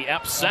 That'll be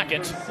Epps'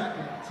 second.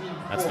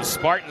 That's the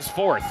Spartans'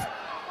 fourth.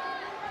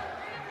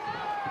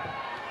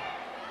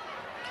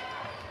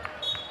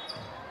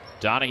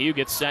 Donahue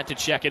gets set to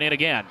check it in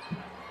again.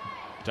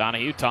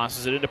 Donahue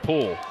tosses it into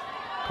Poole.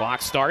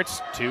 Clock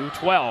starts,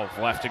 2:12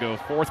 left to go,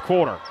 fourth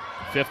quarter.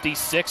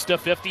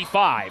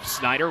 56-55.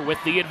 Snyder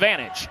with the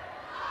advantage.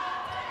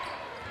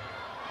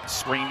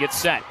 Screen gets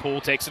set. Poole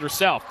takes it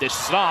herself.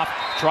 Dishes it off.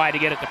 Tried to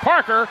get it to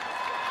Parker.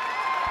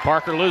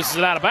 Parker loses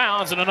it out of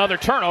bounds, and another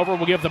turnover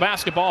will give the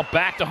basketball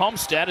back to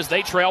Homestead as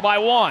they trail by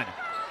 1.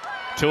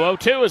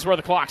 2:02 is where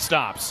the clock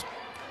stops.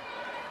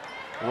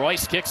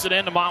 Royce kicks it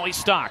into Molly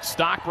Stock.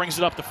 Stock brings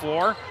it up the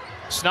floor.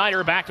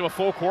 Snyder back to a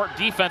full court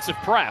defensive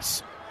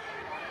press.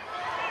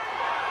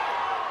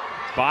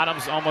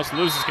 Bottoms almost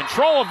loses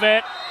control of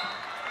it.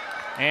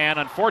 And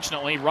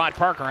unfortunately, Rod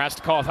Parker has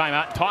to call a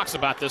timeout and talks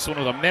about this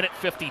one with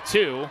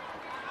 1:52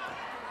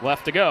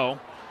 left to go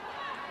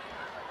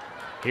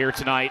here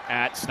tonight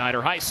at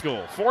Snyder High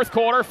School. Fourth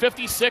quarter,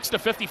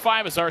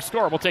 56-55 is our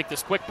score. We'll take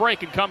this quick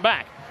break and come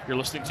back. You're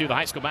listening to the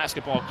High School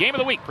Basketball Game of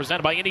the Week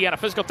presented by Indiana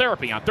Physical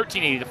Therapy on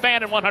 1380 The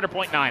Fan and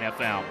 100.9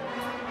 FM.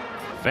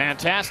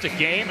 Fantastic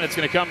game, and it's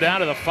going to come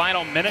down to the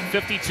final minute,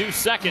 52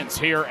 seconds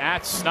here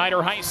at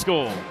Snyder High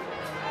School.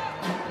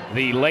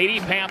 The Lady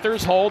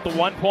Panthers hold the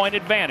 1-point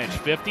advantage,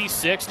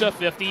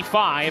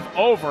 56-55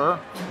 over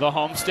the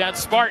Homestead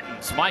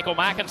Spartans. Michael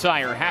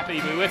McIntyre, happy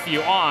to be with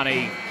you on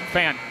a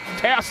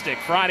fantastic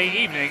Friday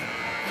evening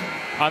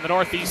on the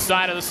northeast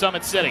side of the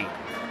Summit City.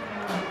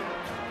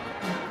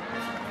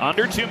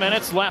 Under 2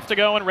 minutes left to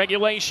go in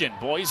regulation.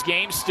 Boys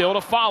game still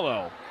to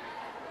follow.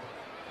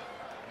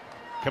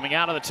 Coming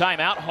out of the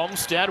timeout,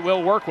 Homestead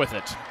will work with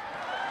it.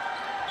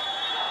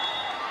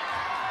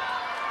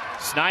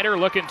 Snyder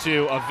looking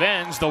to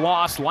avenge the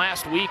loss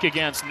last week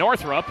against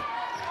Northrop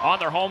on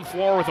their home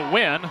floor with a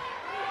win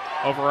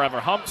over a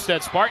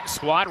Homestead Spartan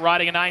squad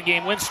riding a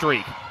 9-game win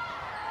streak.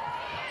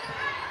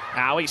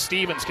 Allie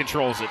Stevens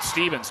controls it.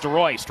 Stevens to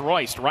Royce.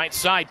 Royce, right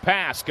side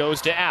pass,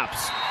 goes to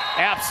Epps.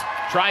 Epps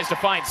tries to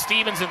find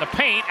Stevens in the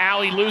paint.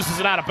 Allie loses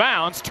it out of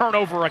bounds.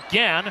 Turnover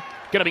again.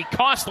 Going to be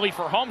costly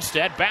for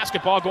Homestead.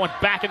 Basketball going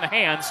back in the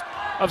hands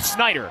of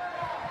Snyder,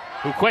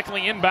 who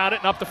quickly inbound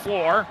it and up the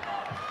floor.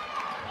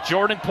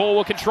 Jordan Poole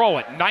will control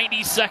it.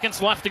 90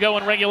 seconds left to go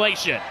in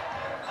regulation.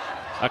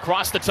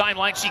 Across the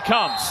timeline she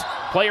comes.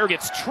 Player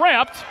gets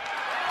tripped.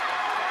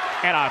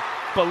 And I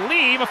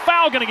believe a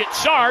foul going to get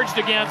charged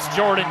against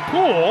Jordan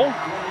Poole.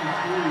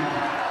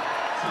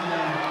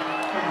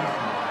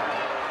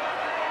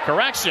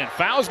 Correction,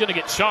 foul's going to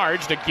get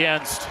charged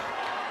against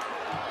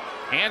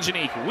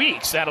Angenique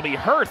Weeks. That'll be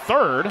her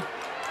third.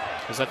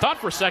 Because I thought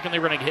for a second they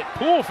were going to hit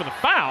Poole for the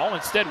foul.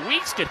 Instead,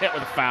 Weeks get hit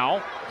with a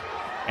foul.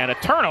 And a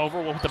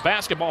turnover will put the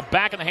basketball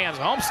back in the hands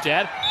of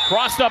Homestead.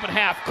 Crossed up in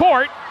half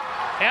court.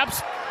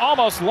 Epps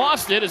almost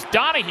lost it as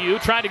Donahue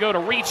tried to go to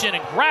reach in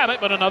and grab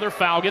it, but another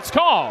foul gets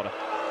called.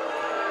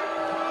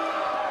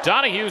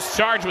 Donahue's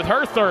charged with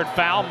her third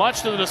foul,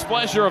 much to the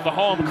displeasure of the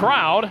home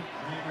crowd.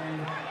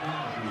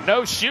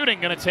 No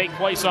shooting going to take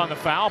place on the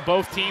foul.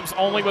 Both teams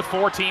only with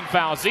 14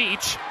 fouls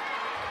each.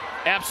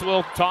 Epps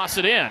will toss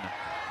it in.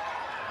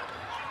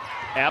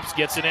 Epps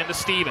gets it into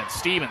Stevens.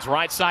 Stevens,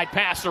 right side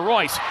pass to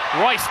Royce.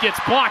 Royce gets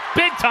blocked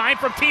big time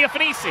from Tia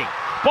Finisi.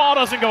 Ball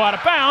doesn't go out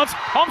of bounds.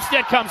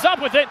 Homestead comes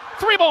up with it.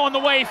 3-ball on the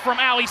way from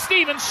Allie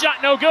Stevens.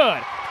 Shot no good.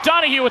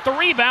 Donahue with the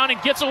rebound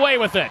and gets away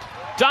with it.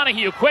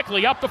 Donahue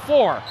quickly up the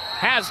floor.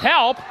 Has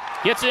help.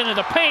 Gets into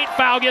the paint.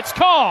 Foul gets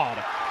called.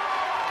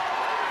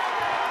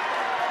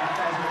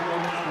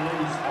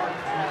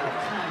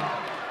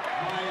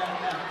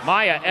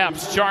 Maya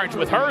Epps charged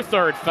with her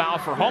third foul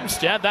for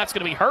Homestead. That's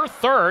going to be her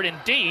third,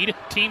 indeed,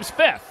 team's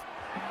fifth.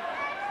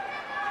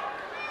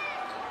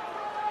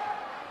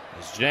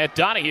 As Jeanette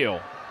Donahue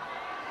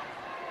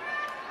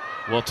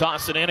will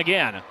toss it in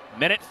again.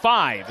 Minute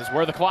 5 is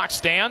where the clock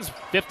stands.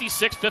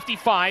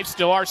 56-55,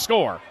 still our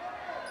score.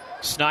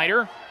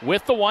 Snyder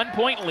with the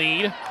 1-point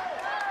lead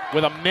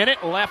with a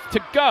minute left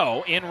to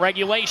go in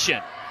regulation.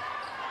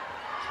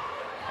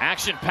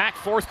 Action-packed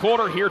fourth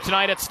quarter here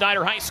tonight at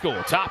Snyder High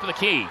School. Top of the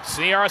key.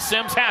 Sierra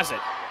Sims has it.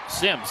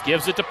 Sims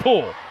gives it to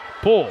Poole.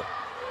 Poole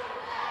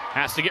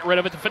has to get rid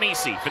of it to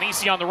Finisi.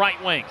 Finisi on the right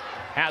wing.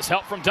 Has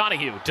help from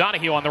Donahue.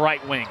 Donahue on the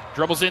right wing.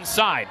 Dribbles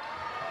inside.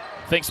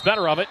 Thinks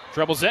better of it.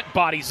 Dribbles it.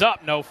 Bodies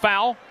up. No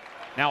foul.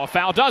 Now a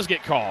foul does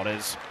get called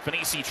as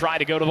Fenice tried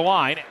to go to the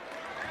line.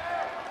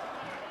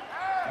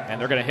 And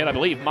they're going to hit, I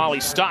believe, Molly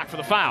Stock for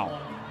the foul.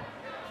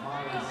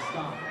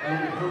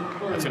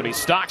 That's going to be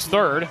Stock's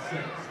third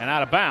and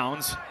out of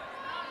bounds.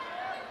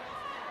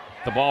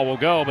 The ball will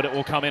go, but it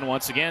will come in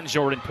once again.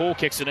 Jordan Poole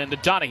kicks it into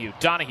Donahue.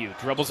 Donahue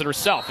dribbles it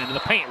herself into the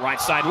paint.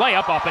 Right side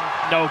layup up and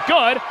no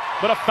good,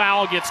 but a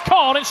foul gets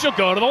called and she'll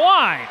go to the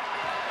line.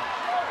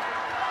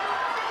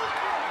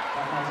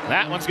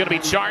 That one's going to be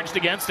charged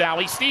against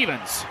Allie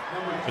Stevens.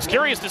 I was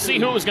curious to see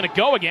who it was going to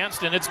go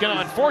against, and it's going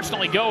to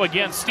unfortunately go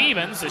against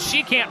Stevens as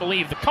she can't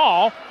believe the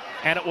call,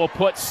 and it will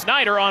put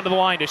Snyder onto the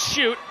line to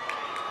shoot.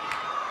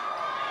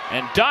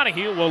 And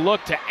Donahue will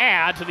look to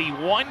add to the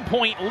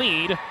 1-point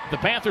lead the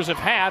Panthers have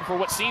had for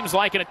what seems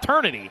like an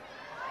eternity.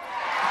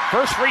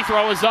 First free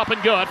throw is up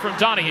and good from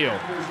Donahue.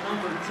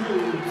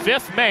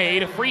 Fifth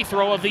made free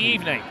throw of the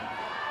evening.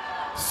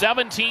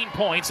 17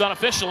 points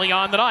unofficially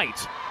on the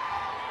night.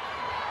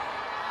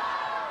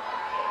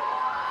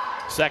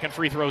 Second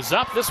free throw's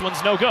up. This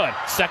one's no good.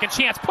 Second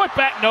chance, put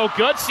back, no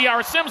good.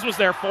 Ciara Sims was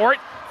there for it.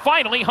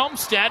 Finally,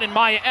 Homestead and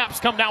Maya Epps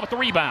come down with the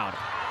rebound.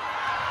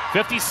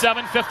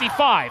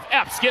 57-55.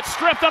 Epps gets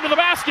stripped under the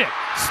basket.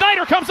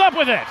 Snyder comes up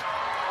with it.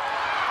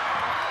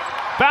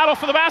 Battle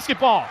for the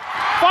basketball.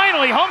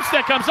 Finally,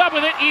 Homestead comes up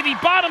with it. Evie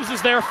Bottoms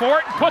is there for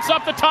it and puts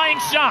up the tying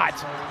shot.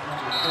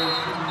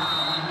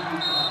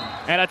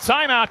 And a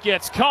timeout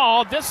gets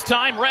called. This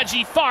time,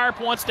 Reggie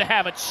Tharp wants to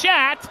have a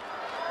chat.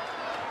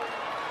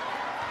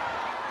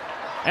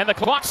 And the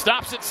clock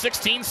stops at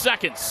 16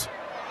 seconds.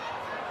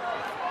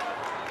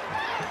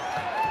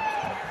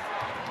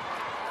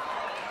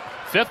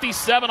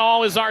 $57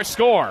 all is our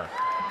score.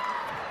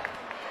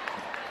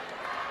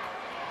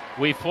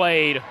 We've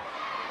played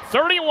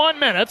 31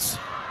 minutes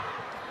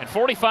and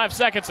 45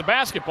 seconds of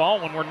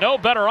basketball when we're no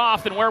better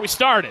off than where we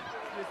started.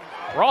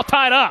 We're all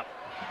tied up.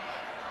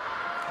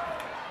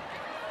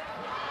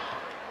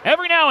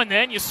 Every now and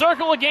then you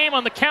circle a game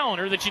on the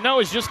calendar that you know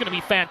is just going to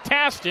be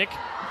fantastic.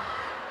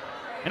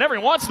 And every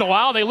once in a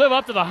while, they live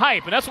up to the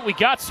hype, and that's what we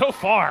got so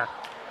far.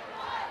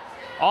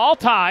 All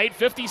tied,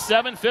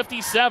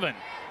 57-57.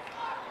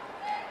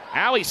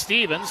 Allie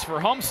Stevens for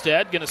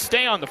Homestead going to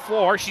stay on the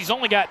floor. She's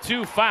only got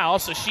 2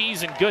 fouls, so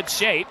she's in good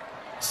shape.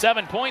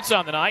 7 points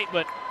on the night,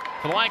 but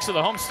for the likes of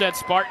the Homestead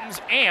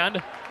Spartans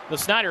and the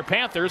Snyder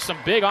Panthers, some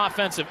big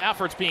offensive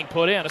efforts being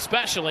put in,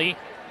 especially,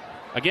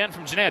 again,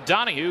 from Jeanette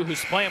Donahue,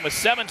 who's playing with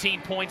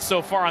 17 points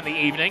so far on the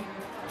evening.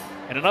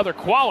 And another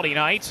quality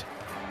night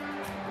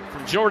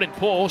from Jordan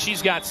Poole.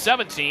 She's got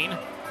 17.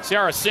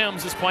 Ciara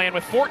Sims is playing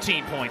with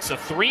 14 points. So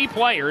 3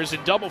 players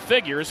in double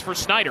figures for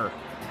Snyder.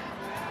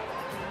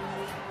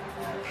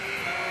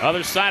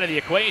 Other side of the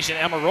equation,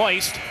 Emma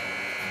Royst.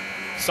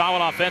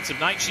 Solid offensive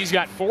night. She's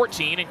got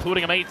 14,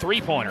 including a made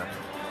three-pointer.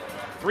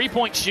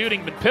 Three-point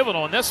shooting been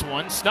pivotal in this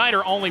one.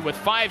 Snyder only with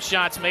 5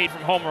 shots made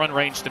from home run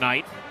range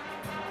tonight.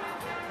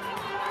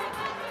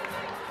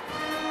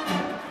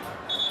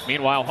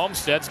 Meanwhile,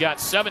 Homestead's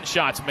got 7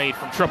 shots made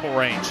from triple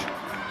range.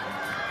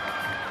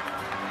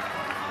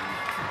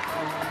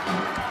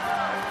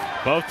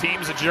 Both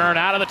teams adjourn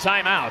out of the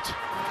timeout.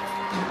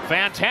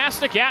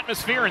 Fantastic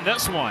atmosphere in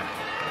this one.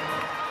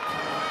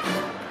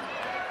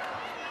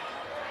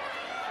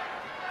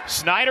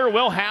 Snyder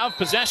will have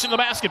possession of the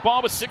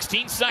basketball with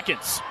 16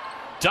 seconds.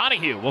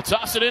 Donahue will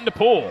toss it into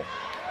Poole.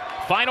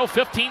 Final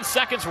 15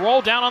 seconds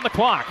roll down on the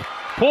clock.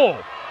 Poole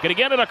gonna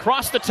get it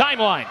across the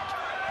timeline.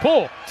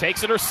 Poole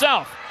takes it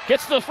herself.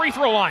 Gets to the free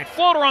throw line.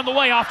 Floater on the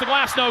way off the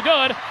glass, no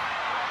good.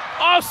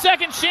 Oh,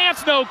 second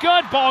chance, no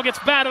good. Ball gets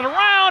batted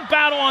around.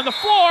 Battle on the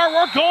floor.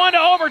 We're going to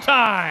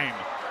overtime.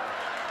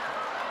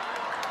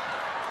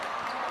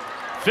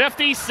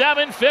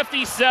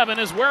 57-57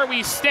 is where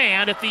we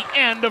stand at the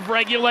end of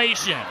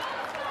regulation.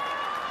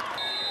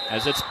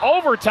 As it's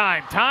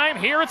overtime time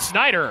here at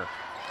Snyder.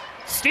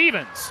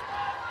 Stevens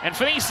and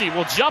Fenice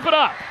will jump it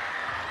up.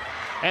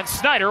 And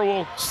Snyder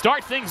will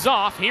start things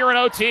off here in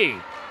OT.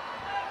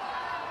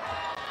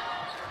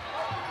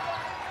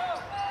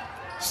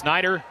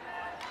 Snyder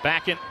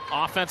back in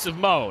offensive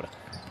mode.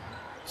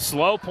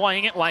 Slow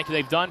playing it like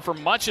they've done for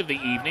much of the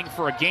evening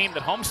for a game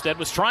that Homestead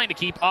was trying to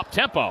keep up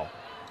tempo.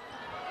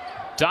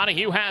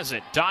 Donahue has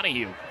it.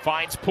 Donahue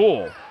finds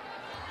Poole.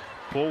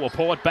 Poole will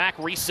pull it back,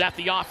 reset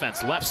the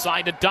offense. Left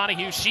side to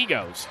Donahue, she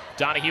goes.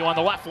 Donahue on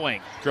the left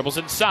wing. Dribbles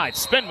inside,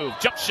 spin move,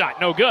 jump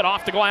shot, no good.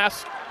 Off the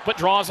glass, but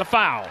draws a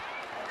foul.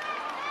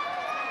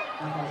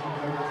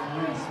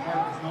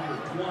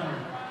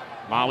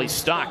 Molly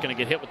Stock going to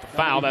get hit with the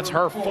foul. That's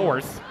her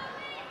 4th.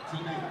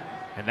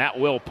 And that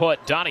will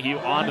put Donahue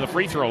onto the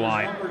free throw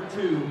line.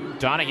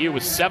 Donahue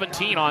was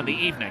 17 on the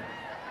evening.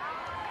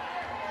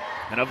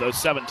 And of those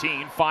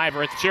 17, 5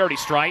 are at the charity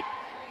stripe.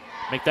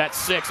 Make that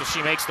 6 as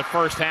she makes the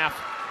first half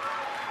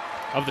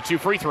of the 2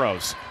 free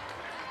throws.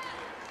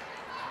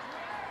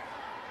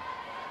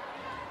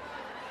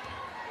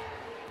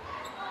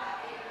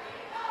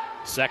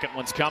 Second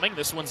one's coming.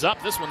 This one's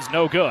up. This one's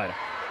no good.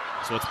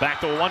 So it's back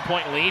to a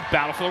 1-point lead.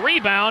 Battle for the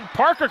rebound.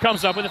 Parker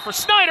comes up with it for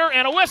Snyder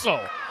and a whistle.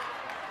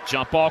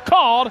 Jump ball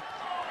called.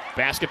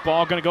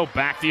 Basketball going to go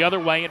back the other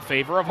way in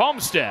favor of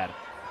Homestead.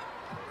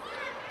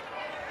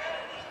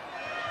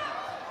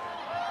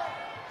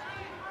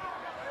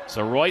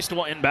 So Royst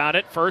will inbound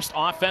it. First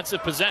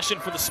offensive possession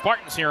for the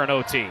Spartans here in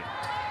OT.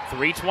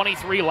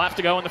 3:23 left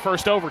to go in the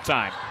first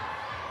overtime.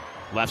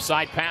 Left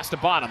side pass to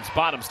Bottoms.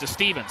 Bottoms to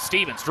Stevens.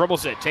 Stevens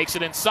dribbles it, takes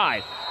it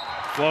inside.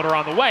 Floater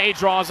on the way,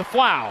 draws a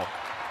foul.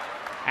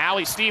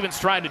 Allie Stevens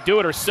tried to do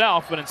it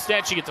herself, but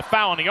instead she gets a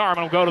foul on the arm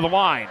and will go to the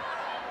line.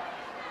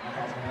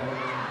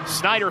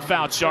 Snyder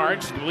foul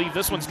charged. I believe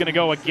this one's going to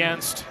go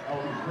against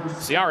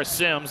Ciara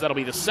Sims. That'll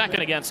be the second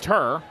against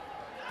her.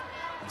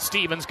 And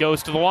Stevens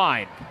goes to the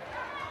line.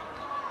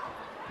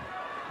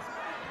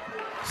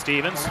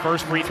 Stevens,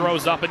 first free throw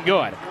is up and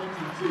good.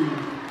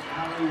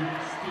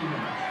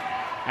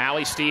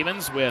 Allie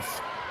Stevens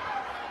with,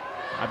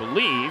 I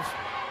believe,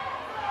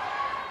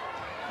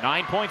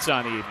 9 points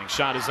on the evening.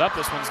 Shot is up.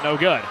 This one's no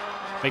good.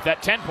 Make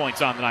that 10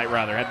 points on the night,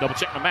 rather. Had to double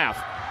check my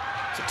math.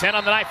 So 10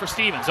 on the night for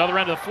Stevens. Other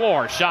end of the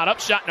floor. Shot up,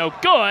 shot no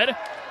good.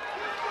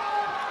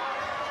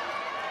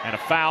 And a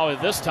foul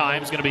this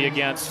time is going to be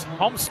against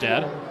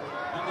Homestead.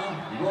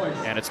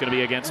 And it's going to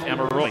be against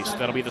Emma Royst.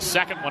 That'll be the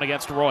second one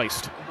against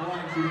Royst.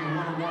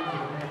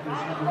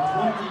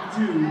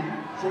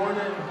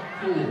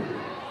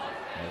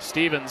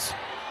 Stevens,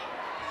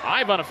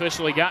 I've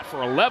unofficially got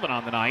for 11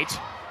 on the night.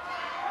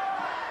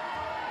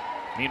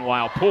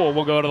 Meanwhile, Poole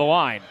will go to the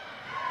line.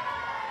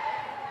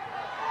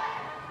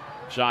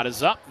 Shot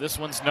is up. This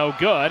one's no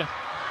good.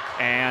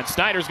 And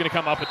Snyder's going to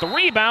come up with the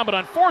rebound, but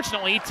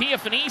unfortunately, Tia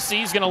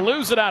Finisi is going to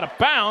lose it out of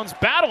bounds,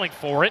 battling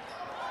for it.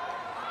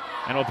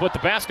 And will put the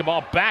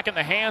basketball back in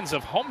the hands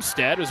of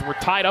Homestead as we're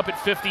tied up at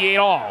 58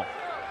 all.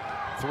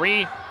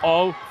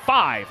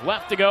 3:05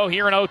 left to go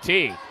here in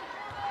OT.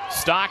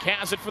 Stock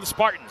has it for the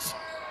Spartans.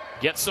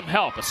 Gets some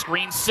help. A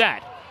screen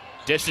set.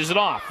 Dishes it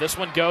off. This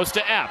one goes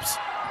to Epps.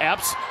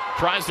 Epps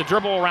tries to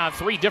dribble around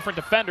three different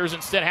defenders.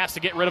 Instead has to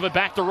get rid of it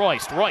back to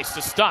Royst. Royst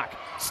to Stock.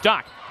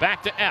 Stock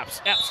back to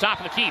Epps. Epps top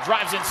of the key.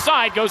 Drives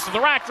inside. Goes to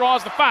the rack.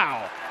 Draws the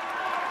foul.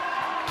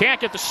 Can't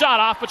get the shot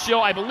off, but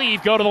she'll, I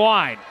believe, go to the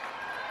line.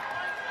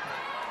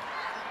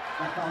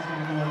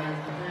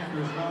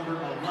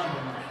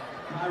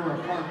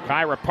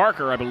 Kyra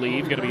Parker, I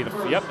believe, going to be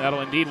the, yep,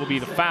 that'll indeed will be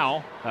the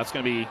foul. That's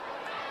going to be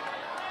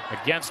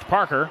against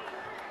Parker.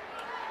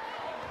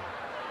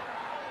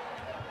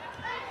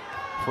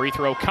 Free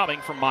throw coming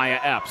from Maya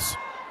Epps.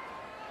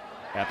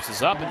 Epps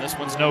is up, and this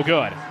one's no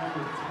good.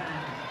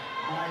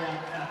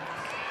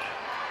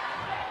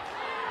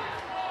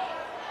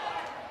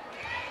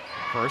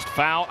 First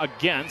foul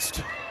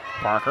against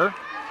Parker.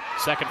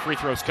 Second free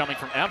throw is coming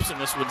from Epps,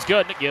 and this one's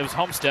good, and it gives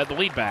Homestead the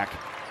lead back.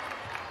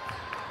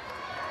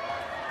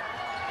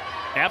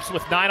 Epps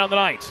with 9 on the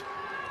night.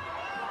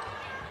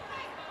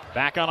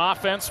 Back on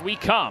offense we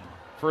come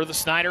for the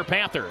Snyder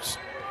Panthers.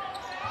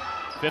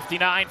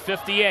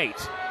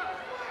 59-58.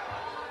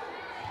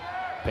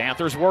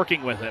 Panthers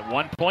working with it.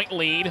 1 point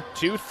lead,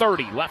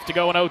 2:30 left to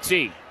go in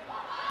OT.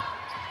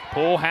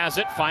 Poole has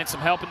it, finds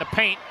some help in the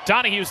paint.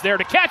 Donahue's there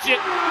to catch it.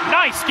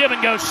 Nice give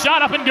and go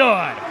shot up and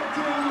good.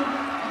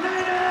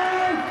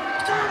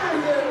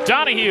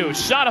 Donahue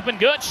shot up and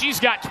good. She's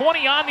got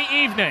 20 on the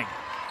evening.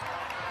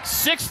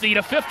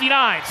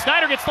 60-59.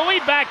 Snyder gets the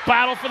lead back.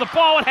 Battle for the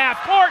ball at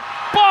half court.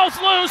 Ball's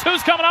loose.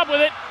 Who's coming up with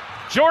it?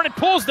 Jordan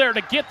Poole's there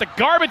to get the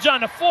garbage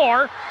on the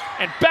floor.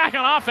 And back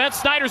on offense,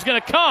 Snyder's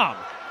going to come.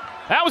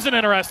 That was an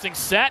interesting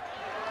set.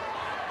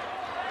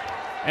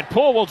 And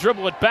Poole will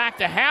dribble it back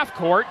to half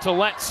court to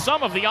let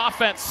some of the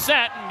offense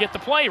set and get the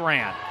play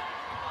ran.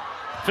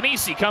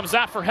 Finisi comes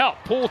out for help.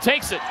 Poole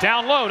takes it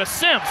down low to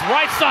Sims.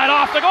 Right side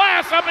off the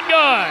glass. Up and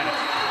good.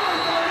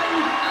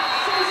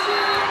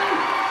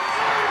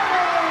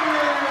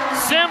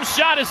 Sims'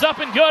 shot is up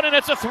and good, and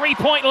it's a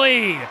 3-point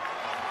lead.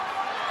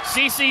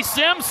 CC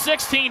Sims,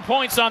 16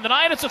 points on the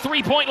night. It's a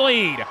 3-point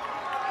lead.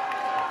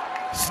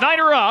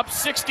 Snyder up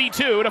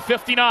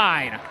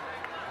 62-59.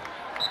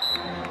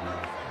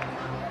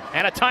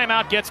 And a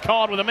timeout gets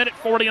called with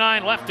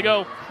 1:49 left to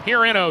go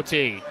here in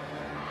OT.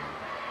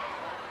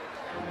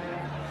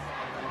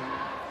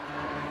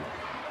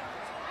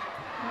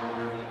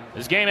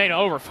 This game ain't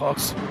over,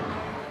 folks.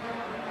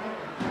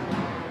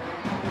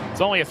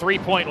 It's only a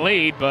 3-point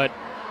lead, but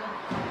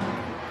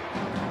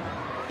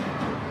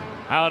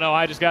I don't know,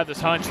 I just got this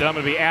hunch that I'm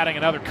going to be adding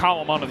another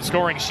column onto the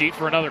scoring sheet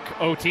for another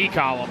OT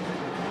column.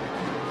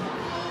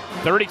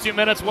 32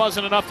 minutes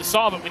wasn't enough to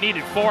solve it. We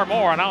needed 4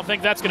 more, and I don't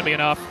think that's going to be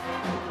enough.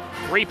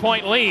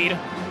 3-point lead.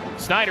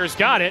 Snyder's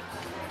got it.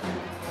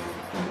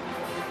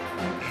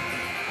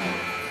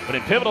 But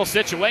in pivotal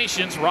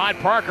situations, Rod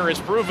Parker has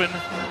proven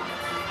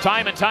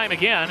time and time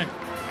again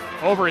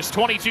over his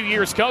 22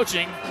 years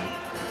coaching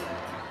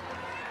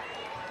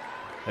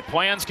that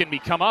plans can be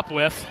come up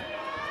with.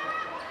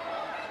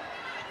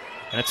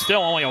 And it's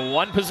still only a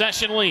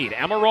 1-possession lead.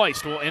 Emma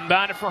Royst will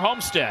inbound it for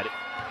Homestead.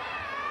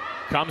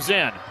 Comes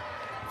in.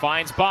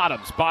 Finds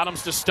Bottoms.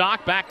 Bottoms to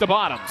Stock. Back to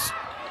Bottoms.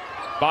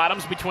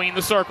 Bottoms between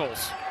the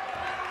circles.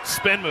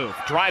 Spin move.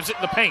 Drives it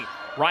in the paint.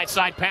 Right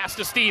side pass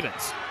to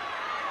Stevens.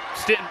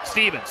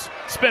 Stevens,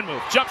 spin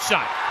move, jump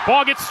shot.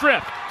 Ball gets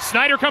stripped.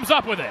 Snyder comes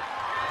up with it.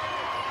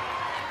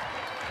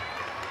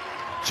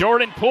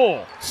 Jordan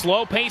Poole,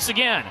 slow pace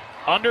again.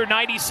 Under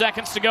 90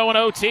 seconds to go in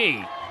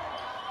OT.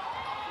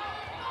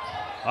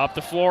 Up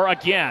the floor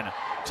again.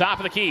 Top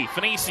of the key.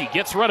 Finisi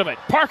gets rid of it.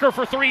 Parker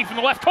for three from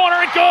the left corner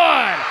and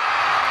good!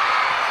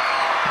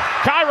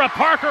 Kyra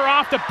Parker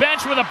off the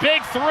bench with a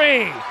big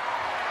three.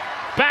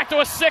 Back to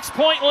a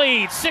 6-point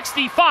lead,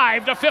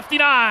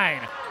 65-59.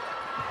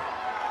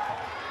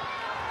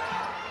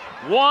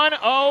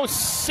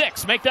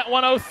 1:06. Make that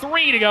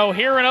 1:03 to go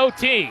here in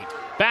OT.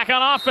 Back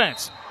on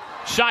offense.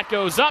 Shot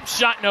goes up,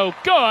 shot no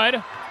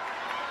good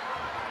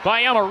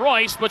by Emma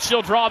Royce, but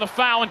she'll draw the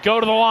foul and go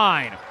to the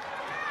line.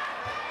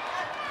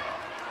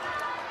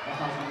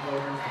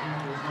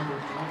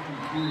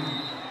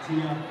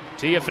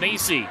 Tia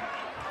Finisi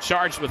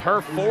charged with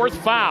her fourth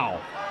foul.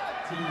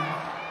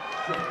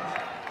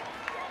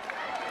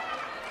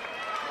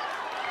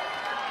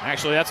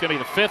 Actually, that's going to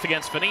be the fifth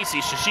against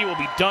Finisi, so she will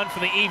be done for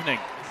the evening.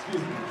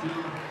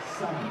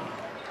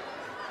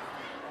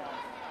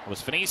 It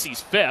was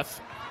Finisi's fifth,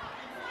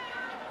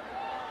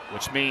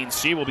 which means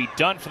she will be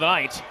done for the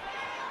night.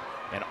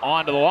 And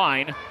on to the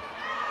line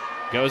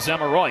goes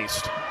Emma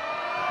Royst.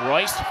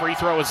 Royst, free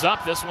throw is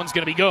up. This one's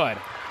going to be good.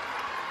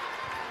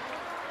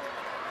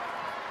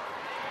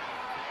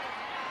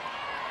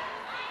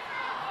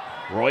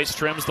 Royst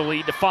trims the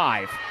lead to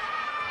 5.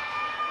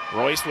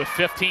 Royst with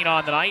 15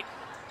 on the night.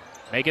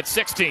 Make it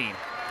 16.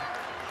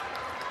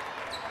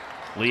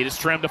 Lead is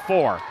trimmed to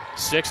 4.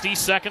 60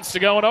 seconds to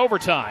go in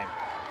overtime.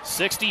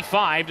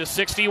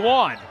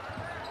 65-61.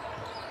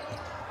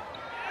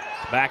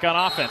 Back on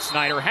offense.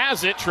 Snyder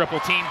has it.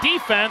 Triple team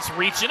defense.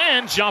 Reaching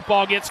in. Jump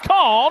ball gets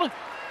called.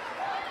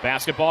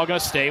 Basketball going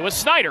to stay with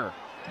Snyder.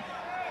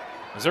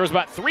 As there was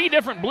about 3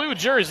 different blue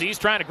jerseys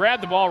trying to grab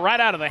the ball right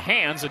out of the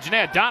hands of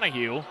Jeanette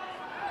Donahue.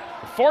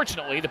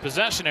 Fortunately, the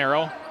possession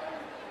arrow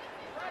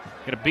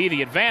going to be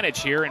the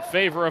advantage here in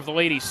favor of the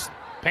Ladies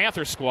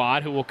Panther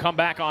squad, who will come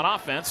back on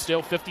offense.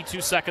 Still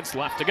 52 seconds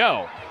left to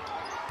go.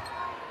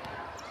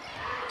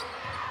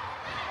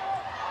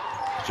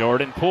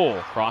 Jordan Poole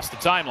across the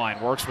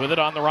timeline, works with it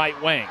on the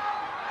right wing.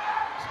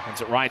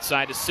 Sends it right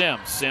side to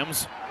Sims.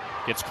 Sims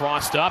gets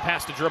crossed up,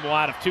 has to dribble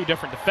out of 2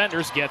 different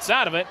defenders, gets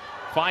out of it,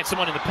 finds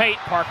someone in the paint.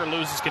 Parker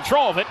loses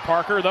control of it.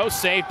 Parker, though,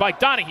 saved by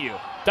Donahue.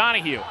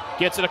 Donahue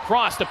gets it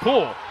across to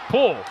Poole.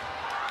 Poole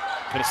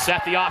going to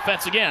set the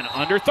offense again.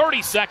 Under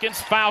 30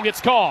 seconds, foul gets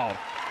called.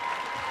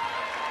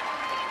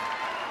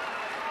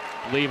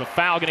 I believe a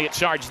foul going to get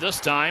charged this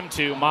time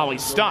to Molly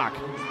Stock.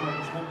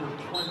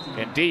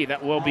 Indeed,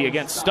 that will be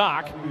against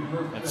Stock,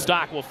 and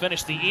Stock will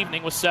finish the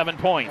evening with 7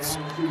 points.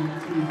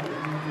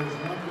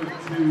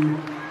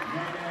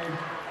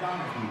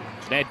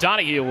 Ned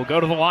Donahue will go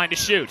to the line to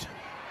shoot.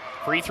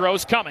 Free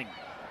throws coming.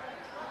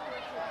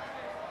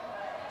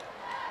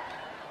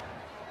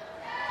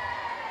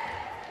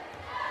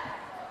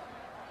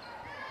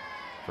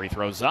 Free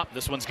throws up.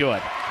 This one's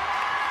good.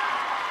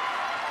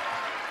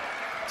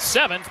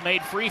 7th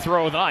made free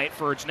throw of the night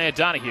for Jeanette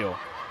Donahue.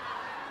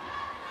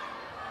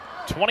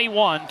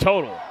 21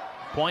 total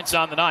points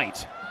on the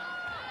night.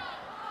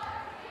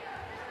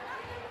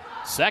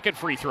 Second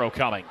free throw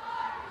coming.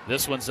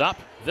 This one's up.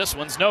 This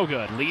one's no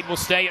good. Lead will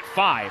stay at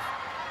 5.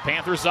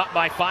 Panthers up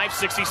by 5,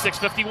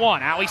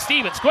 66-51. Allie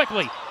Stevens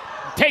quickly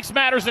takes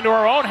matters into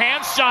her own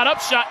hands. Shot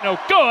up, shot no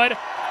good.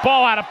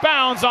 Ball out of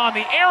bounds on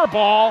the air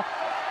ball.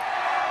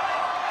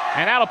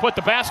 And that'll put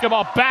the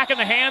basketball back in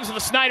the hands of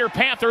the Snyder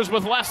Panthers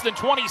with less than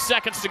 20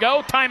 seconds to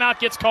go. Timeout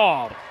gets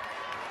called.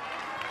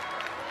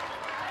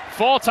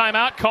 Full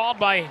timeout called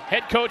by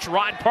head coach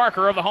Rod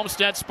Parker of the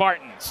Homestead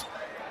Spartans.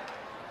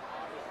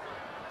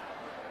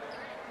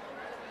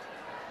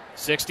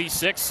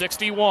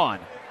 66-61.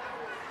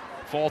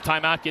 Full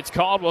timeout gets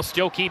called. We'll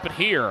still keep it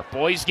here.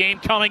 Boys game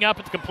coming up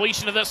at the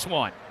completion of this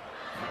one.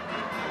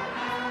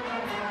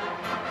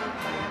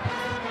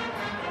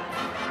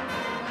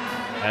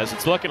 As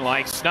it's looking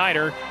like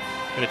Snyder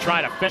going to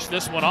try to finish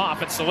this one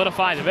off and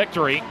solidify the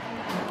victory,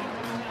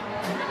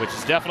 which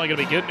is definitely going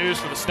to be good news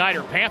for the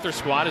Snyder Panther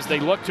squad as they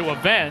look to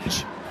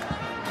avenge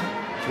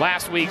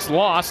last week's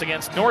loss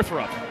against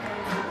Northrop.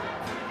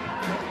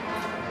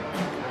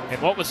 And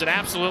what was an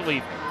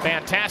absolutely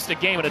fantastic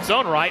game in its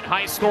own right,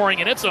 high scoring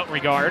in its own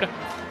regard,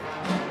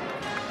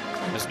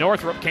 as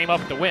Northrop came up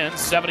with the win,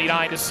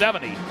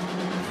 79-70.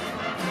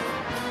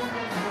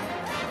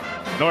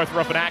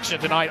 Northrop in action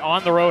tonight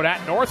on the road at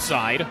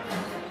Northside.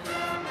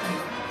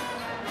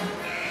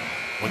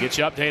 We'll get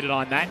you updated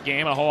on that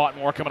game. A whole lot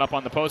more coming up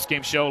on the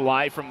postgame show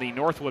live from the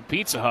Northwood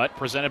Pizza Hut,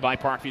 presented by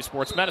Parkview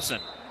Sports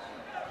Medicine.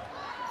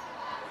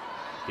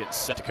 Getting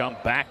set to come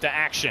back to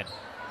action.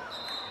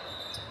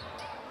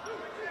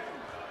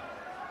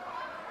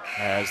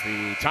 As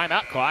the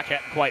timeout clock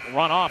hadn't quite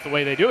run off the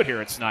way they do it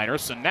here at Snyder,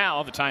 so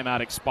now the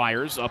timeout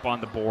expires up on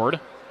the board.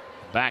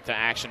 Back to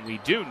action we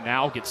do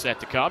now get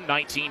set to come.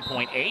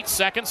 19.8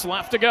 seconds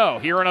left to go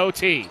here in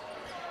OT.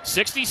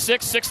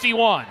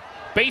 66-61.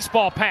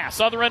 Baseball pass,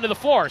 other end of the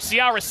floor.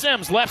 Ciara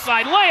Sims, left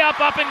side layup,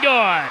 up and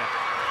good.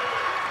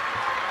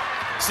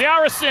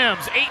 Ciara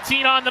Sims,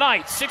 18 on the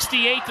night,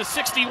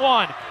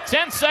 68-61.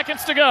 10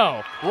 seconds to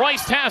go.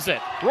 Royst has it.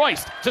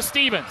 Royst to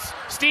Stevens.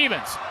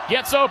 Stevens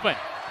gets open.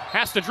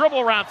 Has to dribble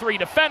around 3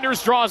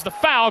 defenders, draws the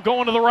foul,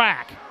 going to the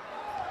rack.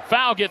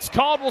 Foul gets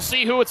called. We'll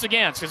see who it's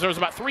against, because there's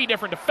about 3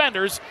 different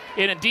defenders.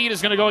 It indeed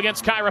is going to go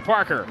against Kyra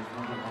Parker.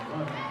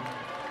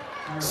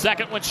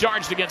 Second one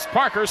charged against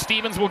Parker.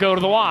 Stevens will go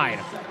to the line.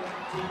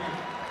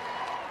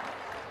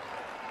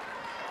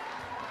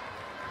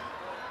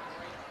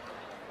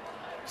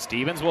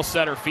 Stevens will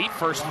set her feet.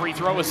 First free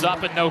throw is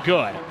up and no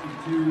good.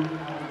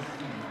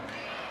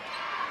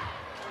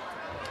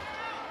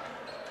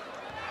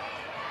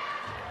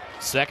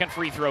 Second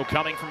free throw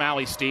coming from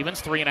Allie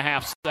Stevens.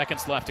 3.5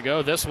 seconds left to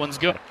go. This one's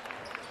good.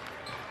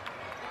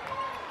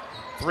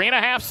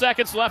 3.5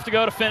 seconds left to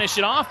go to finish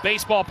it off.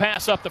 Baseball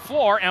pass up the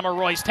floor. Emma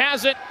Royst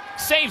has it,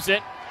 saves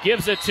it,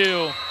 gives it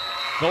to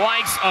the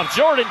likes of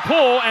Jordan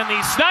Poole, and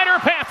the Snyder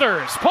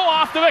Panthers pull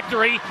off the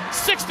victory,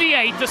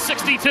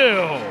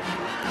 68-62.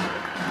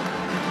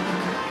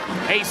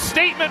 A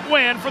statement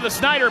win for the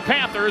Snyder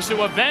Panthers,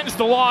 who avenged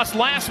the loss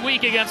last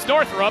week against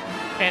Northrop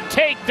and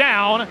take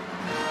down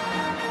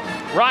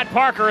Rod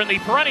Parker and the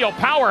perennial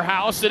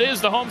powerhouse. It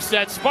is the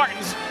Homestead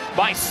Spartans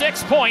by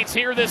 6 points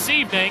here this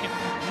evening,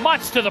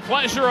 much to the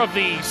pleasure of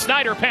the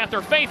Snyder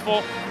Panther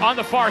faithful on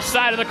the far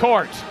side of the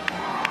court.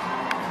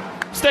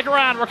 Stick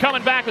around. We're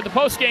coming back with the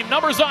post-game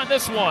numbers on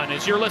this one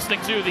as you're listening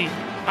to the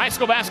high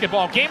school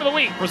basketball game of the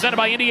week presented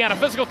by Indiana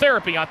Physical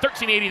Therapy on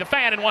 1380 The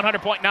Fan and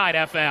 100.9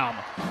 FM.